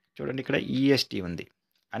 చూడండి ఇక్కడ ఈఎస్టీ ఉంది.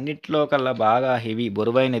 అన్నిట్లో కల్లా బాగా హెవీ,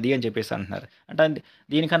 బరువైనది అని చెప్పేసి అంటున్నారు. అంటే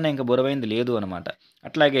దీనికన్నా ఇంకా బరువైనది లేదు అనమాట.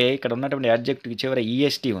 అట్లాగే ఇక్కడ ఉన్నటువంటి యాడ్జెక్టివ్ చివర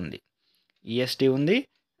ఈఎస్టీ ఉంది,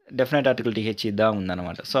 డెఫినెట్ ఆర్టికల్ టీహెచ్ దా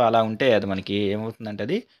ఉందన్నమాట. సో అలా ఉంటే అది మనకి ఏమవుతుందంటే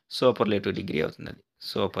అది సూపర్లేటివ్ డిగ్రీ అవుతుంది. అది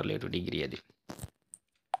సూపర్లేటివ్ డిగ్రీ అది.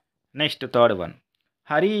 Next third one,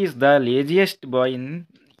 Hari is the laziest boy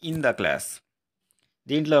in the class.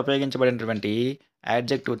 దీంట్లో ఉపయోగించబడినటువంటి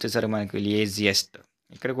యాడ్జెక్టివ్ వచ్చేసరికి మనకి లేజియెస్ట్.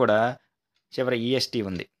 ఇక్కడ కూడా చివరి ఈఎస్టీ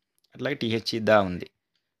ఉంది, అట్లాగే టీహెచ్ దా ఉంది.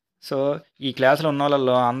 సో ఈ క్లాసులో ఉన్న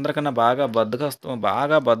వాళ్ళల్లో అందరికన్నా బాగా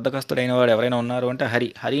బద్ధకస్తుడైన వాడు ఎవరైనా ఉన్నారు అంటే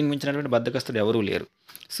హరిని మించినటువంటి బద్ధకస్తుడు ఎవరూ లేరు.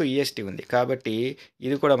 సో ఈఎస్టీ ఉంది కాబట్టి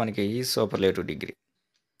ఇది కూడా మనకి సూపర్లేటివ్ డిగ్రీ.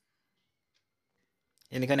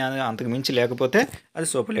 ఎందుకని అంతకు మించి లేకపోతే అది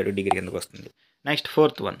సూపర్లేటివ్ డిగ్రీ కిందకు వస్తుంది. Next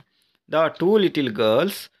fourth one, the 2 little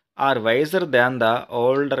girls are visor than the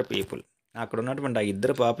older people. అక్కడ ఉన్నటువంటి ఆ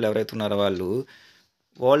ఇద్దరు పాపలు ఎవరైతే ఉన్నారో వాళ్ళు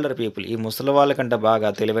ఓల్డర్ పీపుల్, ఈ ముసలి వాళ్ళకంటే బాగా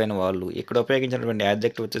తెలివైన వాళ్ళు. ఇక్కడ ఉపయోగించినటువంటి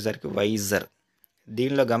యాడ్జెక్టివ్ వచ్చేసరికి వైజర్.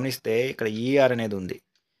 దీనిలో గమనిస్తే ఇక్కడ ఈఆర్ అనేది ఉంది,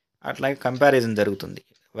 అట్లాగే కంపారిజన్ జరుగుతుంది.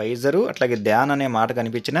 వైజరు అట్లాగే ధ్యాన్ అనే మాట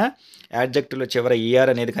కనిపించిన, యాడ్జెక్టివ్లో చివర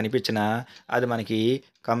ఈఆర్ అనేది కనిపించిన, అది మనకి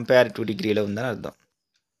కంపారిటివ్ డిగ్రీలో ఉందని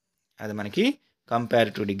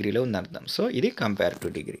అర్థం. సో ఇది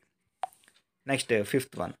comparative degree. Next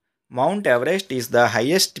fifth one, mount Everest is the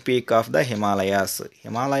highest peak of the Himalayas.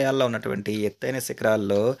 హిమాలయాల్లో ఉన్నటువంటి ఎత్తైన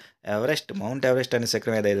శిఖరాల్లో మౌంట్ ఎవరెస్ట్ అనే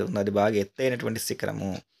శిఖరం ఏదైతే ఉందో అది బాగా ఎత్తైనటువంటి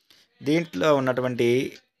శిఖరము. దీంట్లో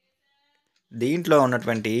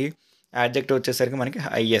ఉన్నటువంటి యాడ్జెక్టివ్ వచ్చేసరికి మనకి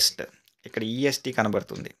హైయెస్ట్. ఇక్కడ ఈఎస్టీ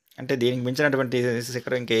కనబడుతుంది, అంటే దీనికి మించినటువంటి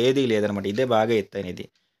శిఖరం ఇంకా ఏదీ లేదనమాట, ఇదే బాగా ఎత్తైనది.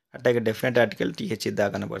 అట్లాగే డెఫినెట్ ఆర్టికల్ టీహెచ్ దా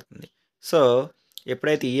కనబడుతుంది. సో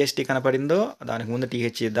ఎప్పుడైతే ఈఎస్టీ కనపడిందో దానికి ముందు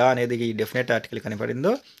టీహెచ్ దా అనేది ఈ డెఫినెట్ ఆర్టికల్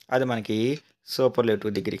కనపడిందో అది మనకి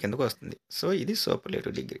సూపర్లేటివ్ డిగ్రీ కిందకు వస్తుంది. సో ఇది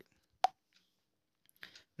superlative degree.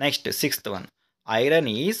 Next sixth one, iron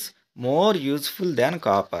is more useful than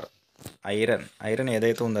copper. Iron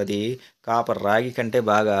ఏదైతే ఉందో అది కాపర్, రాగి కంటే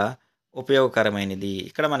బాగా ఉపయోగకరమైనది.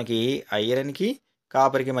 ఇక్కడ మనకి ఐరన్కి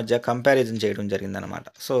కాపర్కి మధ్య కంపారిజన్ చేయడం జరిగిందనమాట.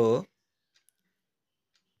 సో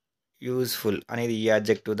యూజ్ఫుల్ అనేది ఈ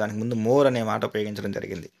యాడ్జెక్టివ్, దానికి ముందు మోర్ అనే మాట ఉపయోగించడం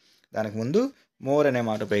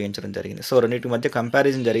జరిగింది. సో రెండింటి మధ్య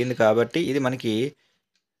కంపారిజన్ జరిగింది కాబట్టి ఇది మనకి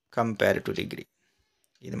comparative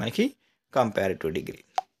degree.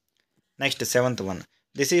 Next seventh one,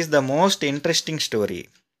 this is the most interesting story.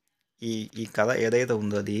 ఈ కథ ఏదైతే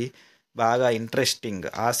ఉందో అది బాగా ఇంట్రెస్టింగ్,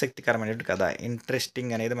 ఆసక్తికరమైనటువంటి కథ.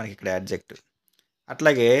 ఇంట్రెస్టింగ్ అనేది మనకి ఇక్కడ యాడ్జెక్టివ్.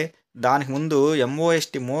 అట్లాగే దానికి ముందు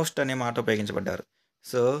మోస్ట్ అనే మాట ఉపయోగించబడ్డారు.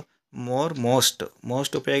 సో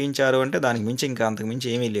మోస్ట్ ఉపయోగించారు అంటే దానికి మించి ఇంకా అంతకు మించి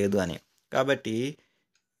ఏమీ లేదు అని. కాబట్టి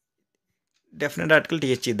డెఫినెట్ ఆర్టికల్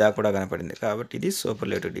టీహెచ్ దా కూడా కనపడింది, కాబట్టి ఇది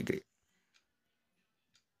superlative degree.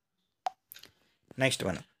 Next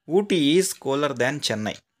one, Ooty is cooler than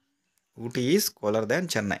Chennai.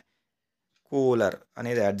 Cooler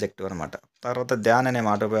అనేది యాడ్జెక్టివ్ అనమాట. తర్వాత ధ్యాన్ అనే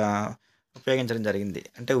మాట ఉపయోగించడం జరిగింది,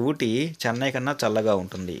 అంటే ఊటీ చెన్నై కన్నా చల్లగా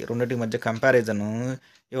ఉంటుంది. రెండింటి మధ్య కంపారిజన్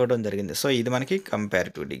ఇవ్వడం జరిగింది. సో ఇది మనకి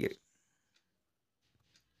కంపారిటివ్ డిగ్రీ.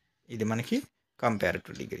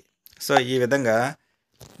 సో ఈ విధంగా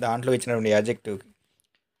దాంట్లో ఇచ్చినటువంటి యాడ్జెక్టివ్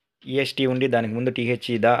ఈఎస్టీ ఉండి దానికి ముందు టీహెచ్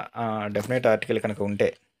దా డెఫినెట్ ఆర్టికల్ కనుక ఉంటే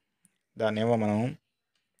దాన్నేమో మనం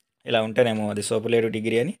ఇలా ఉంటేనేమో అది సూపర్లేటివ్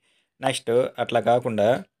డిగ్రీ అని. నెక్స్ట్ అట్లా కాకుండా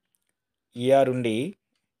ఈఆర్ ఉండి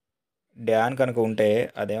డ్యాన్ కనుక ఉంటే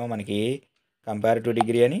అదేమో మనకి కంపారిటివ్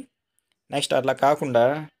డిగ్రీ అని. నెక్స్ట్ అట్లా కాకుండా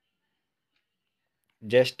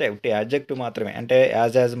జస్ట్ ఒకటి యాడ్జెక్టివ్ మాత్రమే, అంటే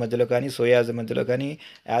యాజ్ మధ్యలో కానీ, సో యాజ్ మధ్యలో కానీ,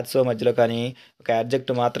 సో మధ్యలో కానీ ఒక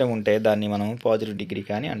యాడ్జెక్టివ్ మాత్రమే ఉంటే దాన్ని మనం పాజిటివ్ డిగ్రీ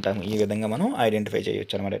కానీ అంటాము. ఈ విధంగా మనం ఐడెంటిఫై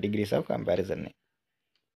చేయొచ్చు అనమాట డిగ్రీస్ ఆఫ్ కంపారిజన్ని.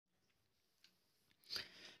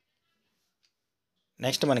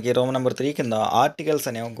 నెక్స్ట్ మనకి రోమన్ నెంబర్ 3 కింద ఆర్టికల్స్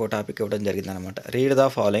అనే ఇంకో టాపిక్ ఇవ్వడం జరిగిందనమాట. Read the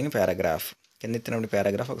following paragraph. కింద ఇచ్చినప్పుడు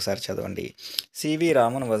పారాగ్రాఫ్ ఒకసారి చదవండి. CV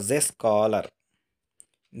Raman was a scholar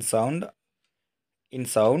in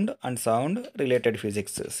sound and sound related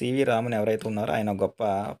physics. CV Raman ఎవరైతే ఉన్నారో ఆయన గొప్ప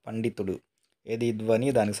పండితుడు. ఏది ధ్వని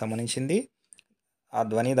దానికి సంబంధించింది, ఆ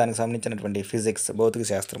ధ్వని దానికి సంబంధించినటువంటి ఫిజిక్స్ భౌతిక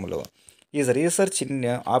శాస్త్రంలో. Is research in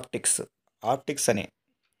optics. Optics అని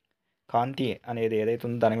కాంతి అనేది ఏదైతే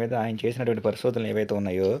ఉందో దాని మీద ఆయన చేసినటువంటి పరిశోధనలు ఏవైతే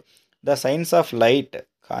ఉన్నాయో ద సైన్స్ ఆఫ్ లైట్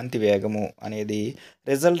కాంతి వేగము అనేది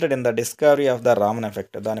resulted in the discovery of the Raman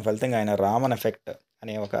effect. దాని ఫలితంగా ఆయన రామన్ ఎఫెక్ట్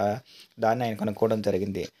అనే ఒక దాన్ని ఆయన కనుక్కోవడం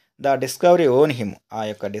జరిగింది. ద డిస్కవరీ ఓన్ హిమ్, ఆ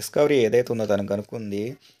యొక్క డిస్కవరీ ఏదైతే ఉందో తను కనుక్కుంది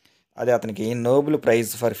అది అతనికి నోబెల్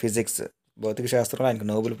ప్రైజ్ ఫర్ ఫిజిక్స్, భౌతిక శాస్త్రంలో ఆయనకు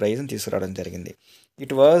నోబెల్ ప్రైజ్ని తీసుకురావడం జరిగింది.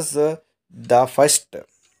 It was the first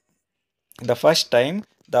the first time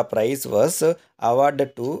the praise was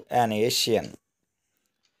awarded to an Asian.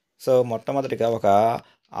 So మొట్టమొదటిగా ఒక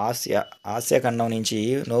ఆసియా ఖండం నుంచి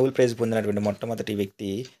నోబెల్ ప్రైజ్ పొందినటువంటి మొట్టమొదటి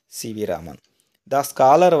వ్యక్తి CV Raman. The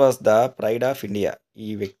scholar was the pride of India. ఈ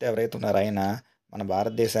వ్యక్తి ఎవరైతే ఉన్నారో ఆయన మన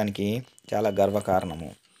భారతదేశానికి చాలా గర్వకారణము.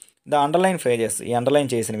 ద అండర్లైన్ ఫ్రేజెస్, ఈ అండర్లైన్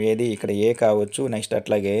చేసినవి ఏది ఇక్కడ ఏ కావచ్చు, నెక్స్ట్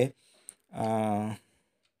అట్లాగే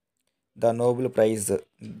ద నోబెల్ ప్రైజ్,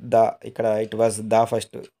 ఇక్కడ ఇట్ వాజ్ ద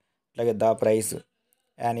ఫస్ట్, అట్లాగే the praise,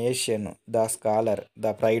 an Asian, the scholar, the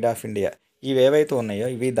pride of India, ఇవి ఏవైతే ఉన్నాయో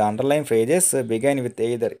ఇవి the underline phrases begin with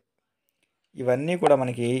either. ఇవన్నీ కూడా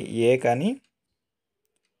మనకి ఏ కానీ,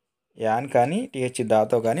 యాన్ కానీ, టిహెచ్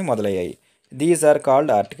దాతో కానీ మొదలయ్యాయి. These are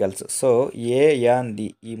called articles. So A, an, the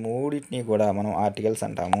ఈ మూడింటిని కూడా మనం ఆర్టికల్స్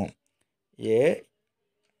అంటాము. ఏ,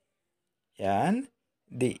 యాన్,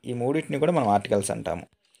 ది ఈ మూడింటిని కూడా మనం ఆర్టికల్స్ అంటాము.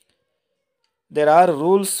 There are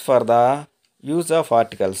rules for the use of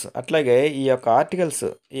articles. అట్లాగే ఈ యొక్క ఆర్టికల్స్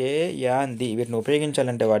ఏ, యాన్, ది వీటిని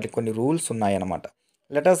ఉపయోగించాలంటే వాటికి కొన్ని రూల్స్ ఉన్నాయన్నమాట.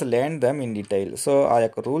 Let us learn them in detail. So ఆ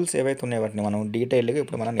యొక్క రూల్స్ ఏవైతే ఉన్నాయో వాటిని మనం డీటెయిల్గా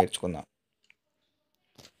ఇప్పుడు మనం నేర్చుకుందాం.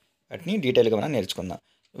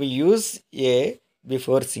 We use a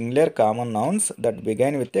before singular common nouns that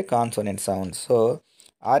begin with a consonant sound. So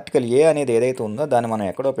article a అనేది ఏదైతే ఉందో దాన్ని మనం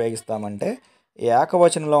ఎక్కడ ఉపయోగిస్తామంటే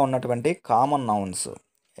ఏకవచనంలో ఉన్నటువంటి కామన్ నౌన్స్.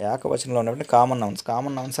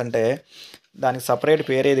 కామన్ నౌన్స్ అంటే దానికి సపరేట్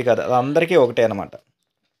పేరేది కాదు, అది అందరికీ ఒకటే అనమాట.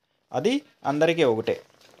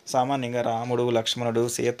 సామాన్యంగా రాముడు, లక్ష్మణుడు,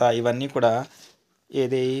 సీత ఇవన్నీ కూడా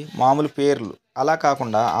ఏది మామూలు పేర్లు. అలా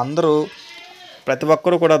కాకుండా అందరూ ప్రతి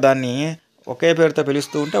ఒక్కరూ కూడా దాన్ని ఒకే పేరుతో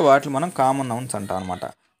పిలుస్తూ ఉంటే వాటిని మనం కామన్ నౌన్స్ అంటాం అనమాట.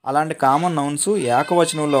 అలాంటి కామన్ నౌన్స్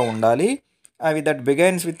ఏకవచనంలో ఉండాలి. అవి that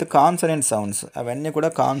begins with consonant sounds. అవన్నీ కూడా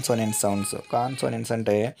కాన్సోనెంట్ సౌండ్స్. కాన్సోనెంట్స్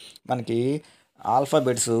అంటే మనకి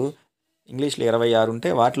ఆల్ఫాబెట్స్ ఇంగ్లీష్లో 26 ఉంటే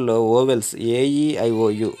వాటిల్లో ఓవెల్స్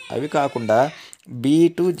ఏఈఐఓయు అవి కాకుండా బి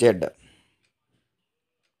టు జెడ్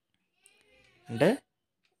అంటే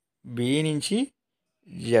బి నుంచి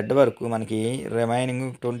జెడ్ వరకు మనకి రిమైనింగ్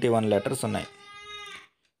 21 లెటర్స్ ఉన్నాయన్నమాట.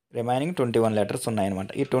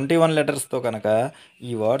 ఈ 21 లెటర్స్తో కనుక ఈ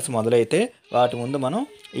వర్డ్స్ మొదలైతే వాటి ముందు మనం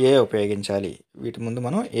ఏ ఉపయోగించాలి.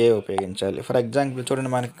 ఫర్ ఎగ్జాంపుల్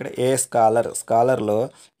చూడండి, మనకి ఇక్కడ ఏ స్కాలర్లో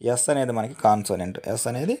ఎస్ అనేది మనకి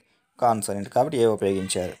కాన్సోనెంట్, కాబట్టి ఏ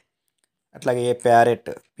ఉపయోగించారు. అట్లాగే ఏ parrot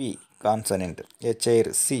P consonant, A chair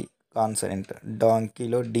C consonant,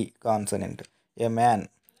 డాంకీలో D consonant, A man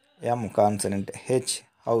M consonant, H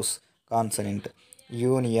house consonant,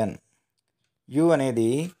 union you అనేది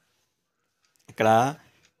ఇక్కడ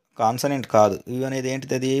కాన్సనెంట్ కాదు. యు అనేది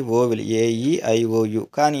ఏంటిది, అది ఓవెల్ ఏఈఐఓయు.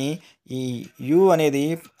 కానీ ఈ యు అనేది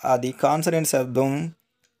అది కాన్సనెంట్ శబ్దం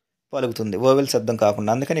పలుకుతుంది, ఓవెల్ శబ్దం కాకుండా,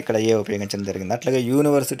 అందుకని ఇక్కడ ఏ ఉపయోగించడం జరిగింది. అట్లాగే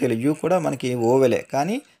యూనివర్సిటీలో యు కూడా మనకి ఓవెలే,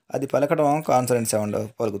 కానీ అది పలకడం కాన్సనెంట్ సౌండ్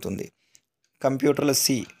పలుకుతుంది. కంప్యూటర్లో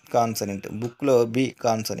సి కాన్సనెంట్, బుక్లో బి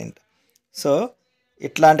కాన్సనెంట్. సో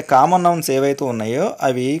ఇట్లాంటి కామన్ నౌన్స్ ఏవైతే ఉన్నాయో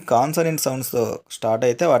అవి కాన్సనెంట్ సౌండ్స్తో స్టార్ట్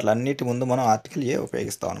అయితే వాటిలన్నిటి ముందు మనం ఆర్టికల్ ఏ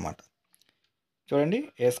ఉపయోగిస్తాం అనమాట. చూడండి,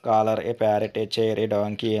 a scholar, A parrot, A chair, A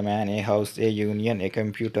donkey, A man, A house, A union, A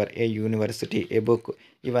computer, A university, A book,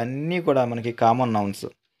 ఇవన్నీ కూడా మనకి కామన్ నౌన్స్.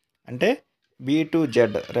 అంటే బి టు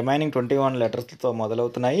జెడ్ రిమైనింగ్ 21 లెటర్స్తో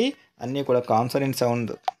మొదలవుతున్నాయి. అన్నీ కూడా కాన్సనెంట్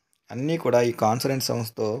సౌండ్, అన్నీ కూడా ఈ కాన్సనెంట్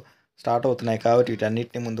సౌండ్స్తో స్టార్ట్ అవుతున్నాయి. కాబట్టి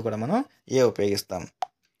వీటన్నిటిని ముందు కూడా మనం ఏ ఉపయోగిస్తాం.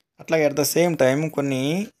 అట్లాగే అట్ ద సేమ్ టైం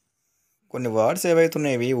కొన్ని వర్డ్స్ ఏవైతే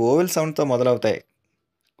ఉన్నాయవి ఓవెల్ సౌండ్తో మొదలవుతాయి,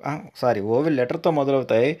 ఓవెల్ లెటర్తో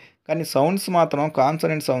మొదలవుతాయి, కానీ సౌండ్స్ మాత్రం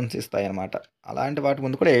కాన్సనెంట్ సౌండ్స్ ఇస్తాయి అన్నమాట. అలాంటి వాటి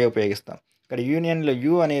ముందు కూడా ఏ ఉపయోగిస్తాం. ఇక్కడ యూనియన్లో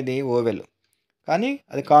యు అనేది ఓవెల్, కానీ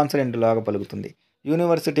అది కాన్సనెంట్ లాగా పలుకుతుంది.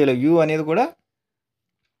 యూనివర్సిటీలో యు అనేది కూడా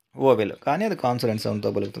ఓవెల్, కానీ అది కాన్సనెంట్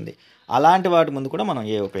సౌండ్తో పలుకుతుంది. అలాంటి వాటి ముందు కూడా మనం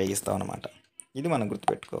ఏ ఉపయోగిస్తాం అన్నమాట. ఇది మనం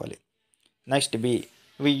గుర్తుపెట్టుకోవాలి. Next B,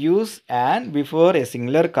 we use an before A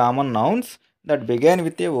singular common nouns that begin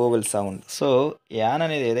with a vowel sound. So an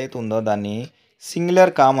అనేది ఏదైతే ఉందో దాన్ని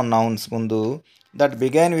సింగులర్ కామన్ నౌన్స్ ముందు that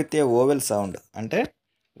begin with a vowel sound, అంటే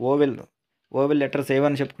ఓవెల్ లెటర్స్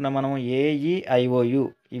ఏవని చెప్పుకున్నాం మనం, ఏఈఐఓయు,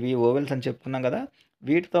 ఇవి ఓవెల్స్ అని చెప్పుకున్నాం కదా.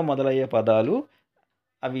 వీటితో మొదలయ్యే పదాలు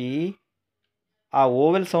అవి ఆ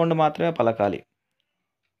ఓవెల్ సౌండ్ మాత్రమే పలకాలి.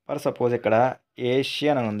 ఫర్ సపోజ్ ఇక్కడ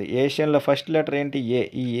ఏషియన్ అని ఉంది, ఏషియన్లో ఫస్ట్ లెటర్ ఏంటి, ఏ.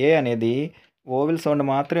 ఈ ఏ అనేది ఓవెల్ సౌండ్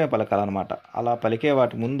మాత్రమే పలకాలన్నమాట. అలా పలికే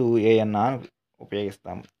వాటి ముందు ఏఎన్ఆర్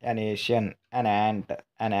ఉపయోగిస్తాం. An Asian, an ant,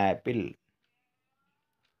 an Apple,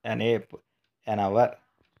 an app, an hour,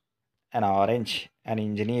 an orange, an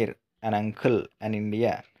engineer, an uncle, an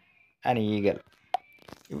India, an eagle.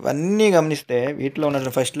 ఇవన్నీ గమనిస్తే వీటిలో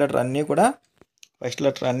ఉన్న ఫస్ట్ లెటర్ అన్నీ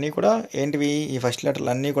కూడా ఏంటివి? ఈ ఫస్ట్ లెటర్లు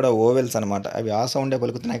అన్నీ కూడా ఓవెల్స్ అనమాట. అవి ఆ సౌండే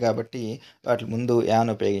పలుకుతున్నాయి కాబట్టి వాటి ముందు యాన్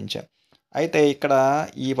ఉపయోగించాం. అయితే ఇక్కడ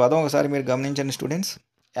ఈ పదం ఒకసారి మీరు గమనించండి స్టూడెంట్స్.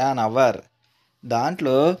 యాన్ అవర్,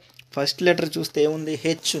 దాంట్లో ఫస్ట్ లెటర్ చూస్తే ఏముంది?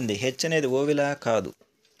 హెచ్ ఉంది. హెచ్ అనేది ఓవెలా? కాదు.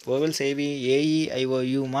 ఓవెల్స్ ఏవి?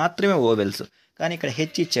 ఏఈఐఓయు మాత్రమే ఓవెల్స్. కానీ ఇక్కడ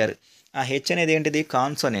హెచ్ ఇచ్చారు. ఆ హెచ్ అనేది ఏంటిది?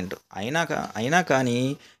 కాన్సోనెంట్. అయినా కానీ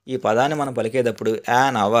ఈ పదాన్ని మనం పలికేటప్పుడు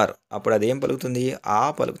యాన్ అవర్, అప్పుడు అదేం పలుకుతుంది? ఆ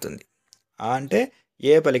పలుకుతుంది. ఆ అంటే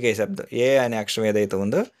ఏ పలికే శబ్దం, ఏ అనే అక్షరం ఏదైతే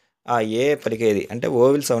ఉందో ఆ ఏ పలికేది అంటే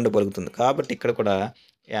ఓవెల్ సౌండ్ పలుకుతుంది. కాబట్టి ఇక్కడ కూడా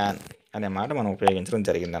యాన్ అనే మాట మనం ఉపయోగించడం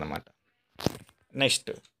జరిగిందనమాట. నెక్స్ట్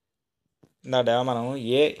ఇందాక మనం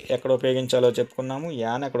ఏ ఎక్కడ ఉపయోగించాలో చెప్పుకున్నాము,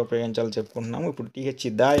 యాన్ ఎక్కడ ఉపయోగించాలో చెప్పుకుంటున్నాము. ఇప్పుడు టీహెచ్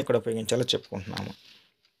ద ఎక్కడ ఉపయోగించాలో చెప్పుకుంటున్నాము.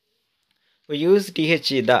 We use th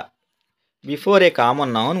the before a common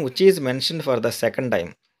noun which is mentioned for the second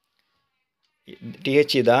time.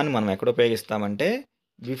 th the అని మనం ఎక్కడ ఉపయోగిస్తామంటే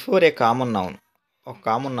బిఫోర్ ఏ కామన్ నౌన్, ఒక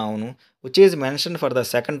common noun which is mention for the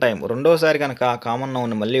second time, రెండోసారి కనుక ఆ common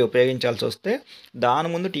noun మళ్ళీ ఉపయోగించాల్సి వస్తే దాని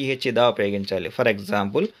ముందు టీహెచ్ ద ఉపయోగించాలి. For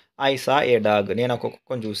example, I saw A dog, నేను ఒక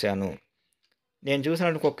కుక్కను చూశాను. నేను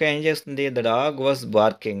చూసినట్టు కుక్క ఏం చేస్తుంది? ద డాగ్ వాజ్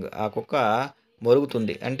బార్కింగ్, ఆ కుక్క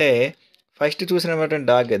మొరుగుతుంది. అంటే ఫస్ట్ చూసినటువంటి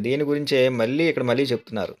డాగ్, దీని గురించే ఇక్కడ మళ్ళీ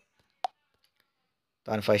చెప్తున్నారు.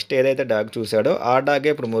 తాను ఫస్ట్ ఏదైతే డాగ్ చూశాడో ఆ డాగే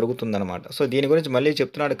ఇప్పుడు మొరుగుతుందనమాట. సో దీని గురించి మళ్ళీ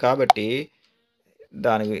చెప్తున్నాడు కాబట్టి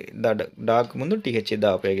దానికి డాగ్ ముందు టీహెచ్ ద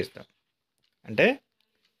ఉపయోగిస్తాం. అంటే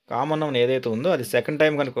కామన్ నౌన్ ఏదైతే ఉందో అది సెకండ్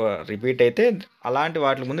టైం కనుక రిపీట్ అయితే అలాంటి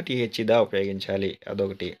వాటి ముందు టీహెచ్ ద ఉపయోగించాలి.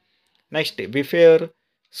 అదొకటి. Next, before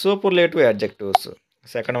superlative adjectives.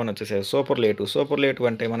 Second one వచ్చేసి సూపర్లేటివ్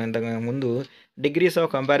అంటే మనం ఇంతకు ముందు డిగ్రీస్ ఆఫ్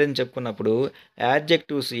కంపారిజన్ చెప్పుకున్నప్పుడు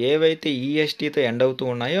యాడ్జెక్టివ్స్ ఏవైతే ఈఎస్టీతో ఎండ్ అవుతూ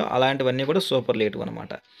ఉన్నాయో అలాంటివన్నీ కూడా సూపర్లేటివ్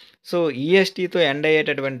అనమాట. సో ఈఎస్టీతో ఎండ్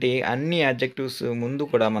అయ్యేటటువంటి అన్ని యాడ్జెక్టివ్స్ ముందు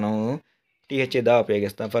కూడా మనం టీహెచ్ ద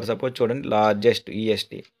ఉపయోగిస్తాం. ఫర్ సపోజ్ చూడండి, largest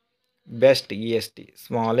EST, best EST,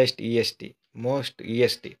 smallest EST, most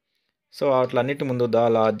EST. So వాటిలన్నిటి ముందు the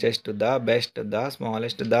largest, the best, the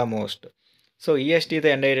smallest, the most. So ఈఎస్టీతో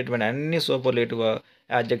end అయ్యేటటువంటి అన్ని సూపర్లేటివ్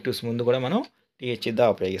యాడ్జెక్టివ్స్ ముందు కూడా మనం టీహెచ్ ద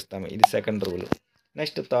ఉపయోగిస్తాము. ఇది second rule.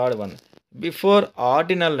 Next third one, before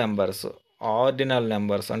ordinal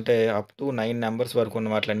numbers అంటే up to 9 numbers వరకు ఉన్న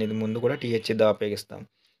వాటిలన్నిటి ముందు కూడా టీహెచ్ ద ఉపయోగిస్తాం.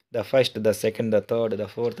 The first, the second, the third, the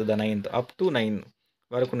fourth, the ninth, up to 9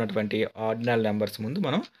 వరకు ఉన్నటువంటి ఆర్డినల్ నెంబర్స్ ముందు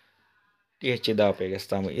మనం టీహెచ్ ద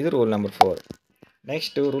ఉపయోగిస్తాము. ఇది rule number 4.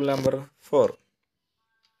 Next rule number 4,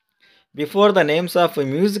 before the names of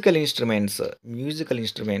musical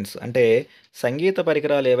instruments అంటే సంగీత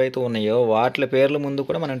పరికరాలు ఏవైతే ఉన్నాయో వాటి పేర్ల ముందు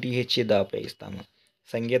కూడా మనం టీహెచ్ ద ఉపయోగిస్తాము.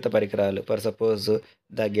 సంగీత పరికరాలు, for suppose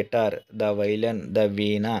the guitar, the వైలన్, the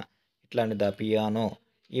వీణా, ఇట్లాంటి ద పియానో,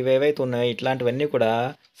 ఇవేవైతే ఉన్నాయో ఇట్లాంటివన్నీ కూడా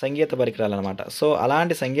సంగీత పరికరాలు అనమాట. సో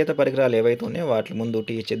అలాంటి సంగీత పరికరాలు ఏవైతే ఉన్నాయో వాటి ముందు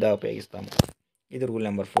టీహెచ్ ద ఉపయోగిస్తాము. ఇది rule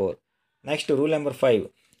number 4. Next rule number 5,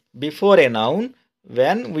 before a noun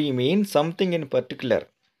when we mean something in particular.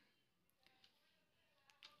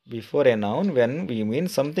 Before a noun when we mean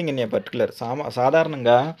something in a particular.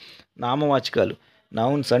 సాధారణంగా నామవాచకాలు,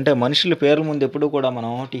 నౌన్స్ అంటే మనుషుల పేర్ల ముందు ఎప్పుడు కూడా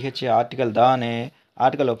మనం టీహెచ్ ఆర్టికల్ ద అనే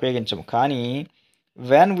ఆర్టికల్ ఉపయోగించము. కానీ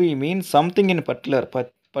when we mean something in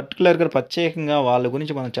పర్టికులర్గా ప్రత్యేకంగా వాళ్ళ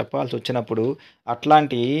గురించి మనం చెప్పాల్సి వచ్చినప్పుడు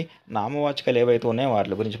అట్లాంటి నామవాచకాలు ఏవైతే ఉన్నాయో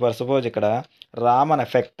వాటి గురించి, ఫర్ సపోజ్ ఇక్కడ రామన్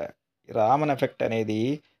ఎఫెక్ట్ అనేది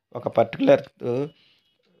ఒక పర్టికులర్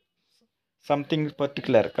సంథింగ్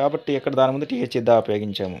పర్టికులర్ కాబట్టి ఇక్కడ దాని ముందు టీహెచ్ ద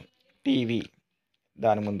ఉపయోగించాము. టీవీ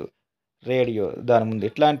దాని ముందు, రేడియో దాని ముందు,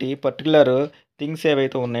 ఇట్లాంటి పర్టికులర్ థింగ్స్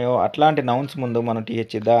ఏవైతే ఉన్నాయో అట్లాంటి నౌన్స్ ముందు మనం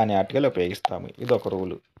టీహెచ్ ద అనే ఆర్టికల్ ఉపయోగిస్తాము. ఇది ఒక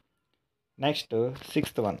rule. Next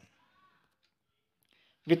 6th one,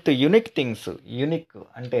 with unique things. Unique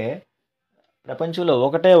అంటే ప్రపంచంలో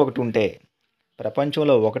ఒకటే ఒకటి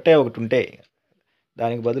ఉంటే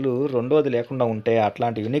దానికి బదులు రెండోది లేకుండా ఉంటే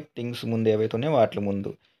అట్లాంటి యూనిక్ థింగ్స్ ముందు ఏవైతే ఉన్నాయో వాటి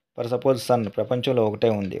ముందు, ఫర్ సపోజ్ సన్ ప్రపంచంలో ఒకటే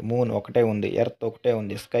ఉంది, మూన్ ఒకటే ఉంది, ఎర్త్ ఒకటే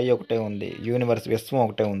ఉంది, స్కై ఒకటే ఉంది, యూనివర్స్ విశ్వం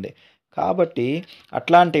ఒకటే ఉంది. కాబట్టి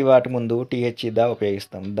అట్లాంటి వాటి ముందు టీహెచ్ ద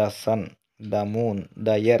ఉపయోగిస్తాం. The sun, the moon, the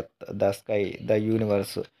earth, the sky, the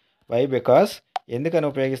universe. Why? Because ఎందుకని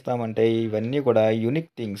ఉపయోగిస్తామంటే ఇవన్నీ కూడా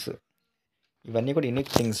యూనిక్ థింగ్స్,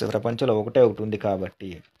 ప్రపంచంలో ఒకటి ఉంది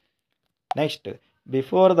కాబట్టి. Next,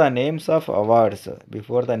 before the names of awards.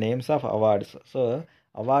 So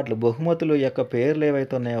అవార్డులు, బహుమతులు యొక్క పేర్లు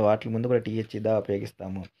ఏవైతే ఉన్నాయో వాటి ముందు కూడా టీహెచ్ ద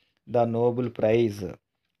ఉపయోగిస్తాము. The Nobel prize,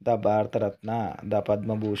 the Bharat Ratna, the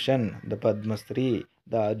Padma Bhushan, the Padmashri,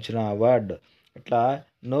 the Arjuna award. ఇట్లా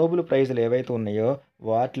నోబెల్ ప్రైజులు ఏవైతే ఉన్నాయో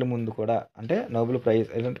వాటి ముందు కూడా, అంటే నోబెల్ ప్రైజ్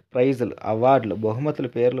ప్రైజులు, అవార్డులు, బహుమతుల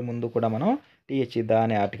పేర్ల ముందు కూడా మనం టీహెచ్ఈ ద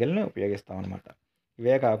అనే ఆర్టికల్ని ఉపయోగిస్తాం అనమాట.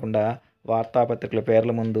 ఇవే కాకుండా వార్తాపత్రికల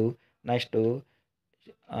పేర్ల ముందు, నెక్స్ట్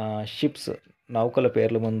షిప్స్, నౌకల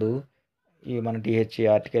పేర్ల ముందు ఈ మన టీహెచ్ఈ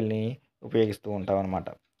ఆర్టికల్ని ఉపయోగిస్తూ ఉంటాం అనమాట.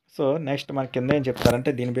 సో నెక్స్ట్ మనకి కింద ఏం చెప్తారంటే,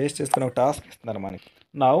 దీన్ని బేస్ చేసుకుని ఒక టాస్క్ ఇస్తున్నారు మనకి.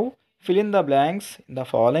 Now fill in the blanks in the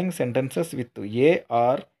following sentences with a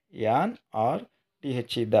are, an are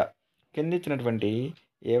THE the. కింద ఇచ్చినటువంటి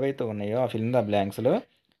ఏవైతే ఉన్నాయో ఆ ఫిల్ ఇన్ ద బ్లాంక్స్లో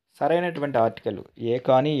సరైనటువంటి ఆర్టికల్ ఏ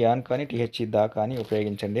కానీ, యాన్ కానీ, టీహెచ్ఈ ద కానీ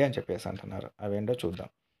ఉపయోగించండి అని చెప్పేసి అంటున్నారు. అవేంటో చూద్దాం.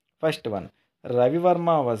 First one,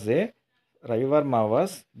 Ravi Varma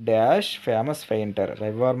was dash famous painter.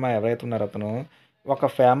 Ravi Varma ఎవరైతే ఉన్నారో అతను ఒక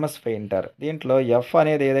ఫేమస్ పెయింటర్. దీంట్లో ఎఫ్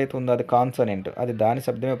అనేది ఏదైతే ఉందో అది కాన్సనెంట్, అది దాని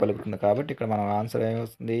శబ్దమే పలుకుతుంది. కాబట్టి ఇక్కడ మనం ఆన్సర్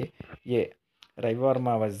ఏమొస్తుంది? ఏ. Ravi Varma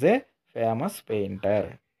was a famous painter.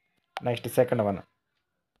 Next second one,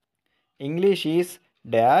 English is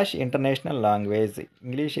dash international language.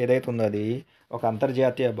 English ఏదైతే ఉందో అది ఒక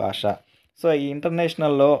అంతర్జాతీయ భాష. సో ఈ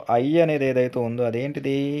ఇంటర్నేషనల్లో ఐ అనేది ఏదైతే ఉందో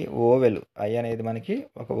అదేంటిది? ఓవెల్. ఐ అనేది మనకి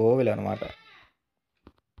ఒక ఓవెల్ అనమాట.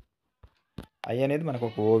 ఐ అనేది మనకు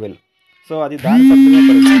ఒక ఓవెల్. సో అది దాని శబ్దమే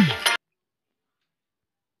పలుకుతుంది.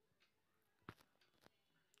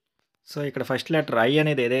 సో ఇక్కడ ఫస్ట్ లెటర్ ఐ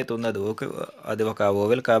అనేది ఏదైతే ఉందో అది ఒక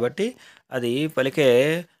ఓవెల్ కాబట్టి అది పలికే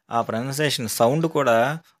ఆ ప్రొనౌన్సియేషన్ సౌండ్ కూడా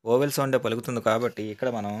ఓవెల్ సౌండే పలుకుతుంది. కాబట్టి ఇక్కడ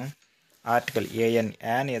మనం ఆర్టికల్ ఏఎన్,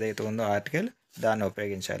 యాన్ ఏదైతే ఉందో ఆర్టికల్ దాన్ని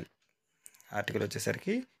ఉపయోగించాలి. ఆర్టికల్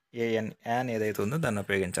వచ్చేసరికి ఏఎన్, యాన్ ఏదైతే ఉందో దాన్ని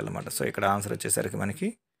ఉపయోగించాలన్నమాట. సో ఇక్కడ ఆన్సర్ వచ్చేసరికి మనకి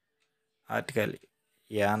ఆర్టికల్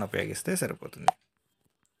యాన్ ఉపయోగిస్తే సరిపోతుంది.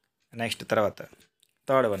 నెక్స్ట్ తర్వాత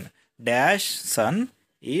third one, dash sun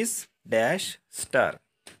is dash star.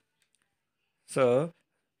 So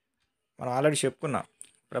మనం ఆల్రెడీ చెప్పుకున్నాం,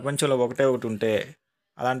 ప్రపంచంలో ఒకటే ఒకటి ఉంటే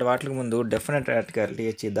అలాంటి వాటికి ముందు డెఫినెట్ ఆర్టికల్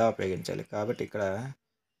టీహెచ్ఈ ద ఉపయోగించాలి. కాబట్టి ఇక్కడ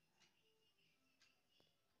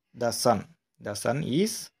ద సన్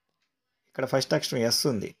ఈజ్, ఇక్కడ ఫస్ట్ అక్షరం ఎస్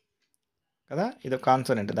ఉంది కదా, ఇది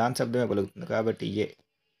కాన్సోనెంట్, దాని శబ్దమే పలుకుతుంది. కాబట్టి ఏ.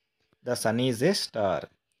 The sun is a star.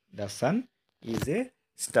 The sun is a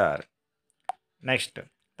star. Next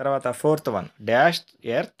తర్వాత fourth one, dash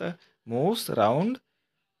earth moves round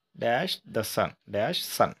dash the sun, dash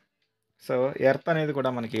sun. So earth అనేది కూడా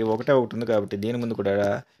మనకి ఒకటే ఒకటి ఉంది కాబట్టి దీని ముందు కూడా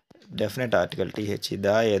డెఫినెట్ ఆర్టికల్ టీహెచ్ఈ ద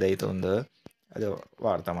ఏదైతే ఉందో అది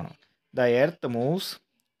వాడతాం మనం. ద ఎర్త్ మూవ్స్,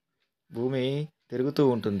 భూమి తిరుగుతూ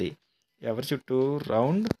ఉంటుంది ఎవరి చుట్టూ?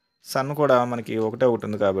 రౌండ్ సన్ కూడా మనకి ఒకటే ఒకటి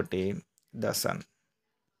ఉంది కాబట్టి ద సన్.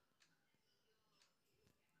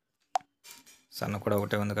 సన్ కూడా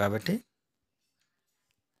ఒకటే ఉంది కాబట్టి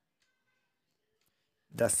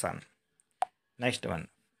the sun. Next one,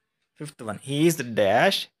 fifth one, he is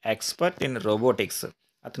dash expert in robotics.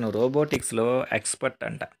 అతను రోబోటిక్స్లో ఎక్స్పర్ట్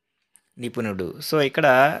అంట, నిపుణుడు. సో ఇక్కడ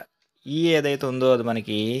ఈ ఏదైతే ఉందో అది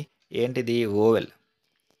మనకి ఏంటిది? ఓవెల్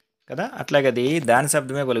కదా, అట్లాగే అది దాని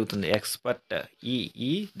శబ్దమే పలుకుతుంది. ఎక్స్పర్ట్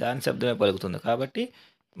ఈ దాని శబ్దమే పలుకుతుంది. కాబట్టి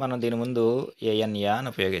మనం దీని ముందు ఏఎన్ యాన్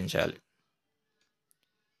ఉపయోగించాలి.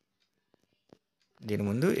 దీని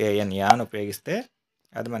ముందు ఏఎన్ యాన్ ఉపయోగిస్తే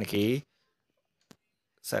అది మనకి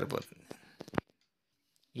సరిపోతుంది.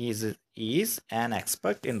 Is an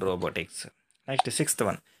expert in robotics. Next sixth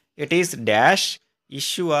one, it is dash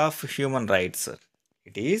issue of human rights.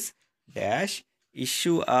 It is dash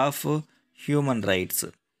issue of human rights.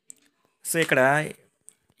 So ఇక్కడ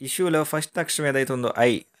ఇష్యూలో ఫస్ట్ అక్షరం ఏదైతే ఉందో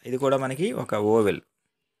ఐ, ఇది కూడా మనకి ఒక ఓవెల్.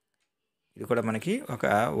 ఇది కూడా మనకి ఒక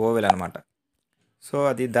ఓవెల్ అనమాట. సో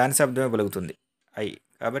అది దాని శబ్దమే పలుకుతుంది ఐ.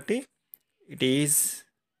 కాబట్టి it is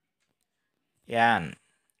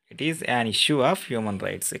an issue of human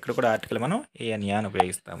rights. ఇక్కడ కూడా ఆర్టికల్ మనం ఏఎన్ యాన్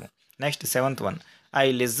ఉపయోగిస్తాము. Next seventh one, I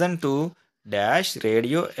listen to dash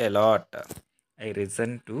radio allot. I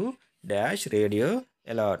listen to dash radio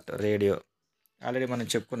allot. Radio already మనం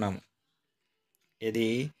చెప్పుకున్నాము. ఇది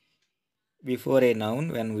before a noun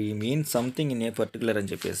when we mean something in a particular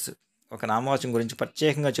అని చెప్పేసి ఒక నామవాచకం గురించి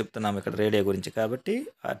ప్రత్యేకంగా చెప్తున్నాము ఇక్కడ రేడియో గురించి. కాబట్టి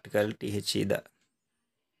article THE the.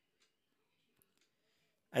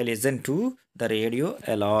 I listen to the radio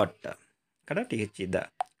allot. ఇక్కడ THE the.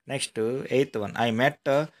 Next eighth one, I met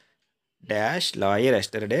dash lawyer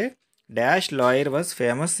yesterday. Dash lawyer was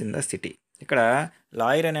famous in the city. ఇక్కడ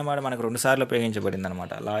లాయర్ అనే మాట మనకు 2 సార్లు ఉపయోగించబడింది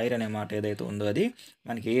అనమాట. లాయర్ అనే మాట ఏదైతే ఉందో అది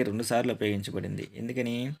మనకి 2 సార్లు ఉపయోగించబడింది.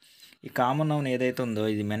 ఎందుకని? ఈ కామన్ నౌన్ ఏదైతే ఉందో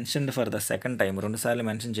ఇది mentioned for the second time, 2 సార్లు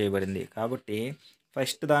మెన్షన్ చేయబడింది. కాబట్టి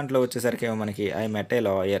ఫస్ట్ దాంట్లో వచ్చేసరికి ఏమో మనకి ఐ మెట్ ఏ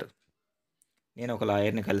లాయర్, నేను ఒక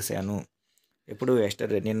లాయర్ని కలిశాను. ఎప్పుడు?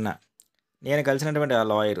 ఎస్టర్డే, నిన్న. నేను కలిసినటువంటి ఆ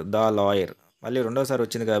లాయర్, ద లాయర్ మళ్ళీ రెండోసారి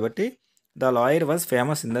వచ్చింది కాబట్టి the lawyer was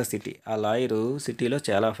famous in the city. ఆ లాయరు సిటీలో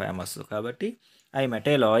చాలా ఫేమస్ కాబట్టి I met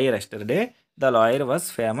A lawyer yesterday. The lawyer was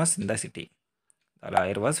famous in the city. The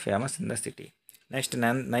lawyer was famous in the city. Next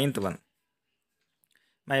ninth one.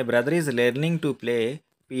 My brother is learning to play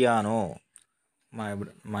piano.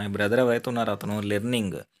 My brother ఎవరైతే ఉన్నారో అతను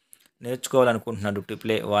learning నేర్చుకోవాలనుకుంటున్నాడు to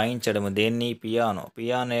play వాయించడము. దేన్ని? Piano.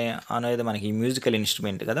 Piano అనేది మనకి musical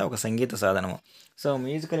instrument కదా, ఒక సంగీత సాధనము. So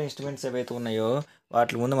musical instruments ఏవైతే ఉన్నాయో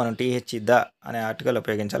వాటి ముందు మనం టీహెచ్ ద అనే ఆర్టికల్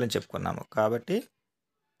ఉపయోగించాలని చెప్పుకున్నాము కాబట్టి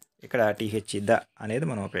ఇక్కడ టీహెచ్ ద అనేది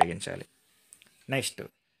మనం ఉపయోగించాలి. Next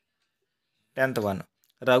 10th one.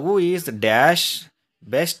 Raghu is dash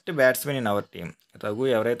best batsmen in our team. Raghu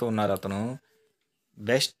ఎవరైతే ఉన్నారో అతను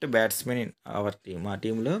best batsmen in our team. మా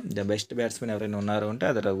టీంలో ద బెస్ట్ బ్యాట్స్మెన్ ఎవరైనా ఉన్నారు అంటే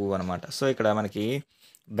అది రఘు అనమాట. సో ఇక్కడ మనకి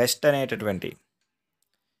బెస్ట్ అనేటటువంటి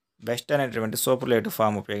సూపర్లేటివ్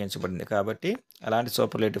ఫామ్ ఉపయోగించబడింది కాబట్టి అలాంటి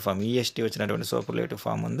సూపర్లేటివ్ ఫామ్ ఈఎస్టీ వచ్చినటువంటి సూపర్లేటివ్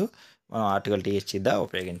ఫామ్ ముందు మనం article TH the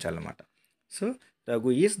ఉపయోగించాలన్నమాట. So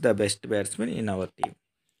Raghu is the best batsmen in our team.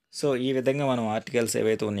 So ఈ విధంగా మనం ఆర్టికల్స్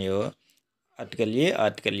ఏవైతే ఉన్నాయో article a,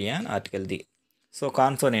 article an, article the. So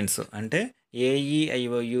consonants అంటే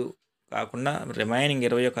ఏఈఐఓయు కాకుండా రిమైనింగ్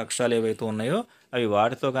 21 అక్షరాలు ఏవైతే ఉన్నాయో అవి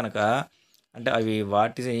వాటితో కనుక అంటే అవి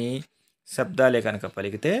వాటి శబ్దాలే కనుక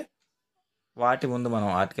పలికితే వాటి ముందు మనం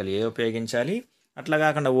ఆర్టికల్ ఏ ఉపయోగించాలి. అట్లా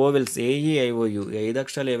కాకుండా ఓవెల్స్ ఏఈఐఓయు 5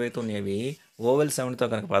 అక్షరాలు ఏవైతే ఉన్నాయవి ఓవెల్ సౌండ్తో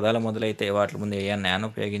కనుక పదాలు మొదలైతే వాటి ముందు ఏఎన్ యాన్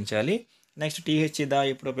ఉపయోగించాలి. నెక్స్ట్ టీహెచ్ దా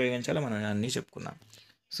ఎప్పుడు ఉపయోగించాలో మనం అన్నీ చెప్పుకున్నాం.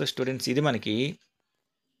 సో స్టూడెంట్స్ ఇది మనకి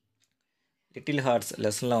లిటిల్ హార్ట్స్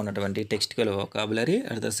లెసన్లో ఉన్నటువంటి textual vocabulary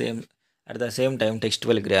at the same time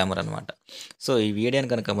textual grammar అనమాట. సో ఈ వీడియోని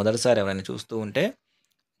కనుక మొదటిసారి ఎవరైనా చూస్తూ ఉంటే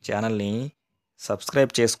ఛానల్ని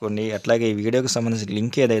సబ్స్క్రైబ్ చేసుకోండి. అట్లాగే ఈ వీడియోకి సంబంధించిన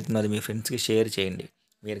లింక్ ఏదైతుందో అది మీ ఫ్రెండ్స్కి షేర్ చేయండి.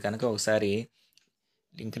 మీరు కనుక ఒకసారి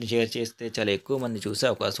లింక్ని షేర్ చేస్తే చాలా ఎక్కువ మంది చూసే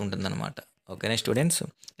అవకాశం ఉంటుందన్నమాట. ఓకేనా స్టూడెంట్స్?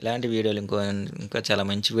 ఇలాంటి వీడియోలు ఇంకా చాలా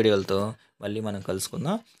మంచి వీడియోలతో మళ్ళీ మనం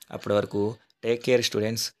కలుసుకుందాం. అప్పటి వరకు take care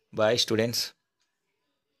students. Bye students.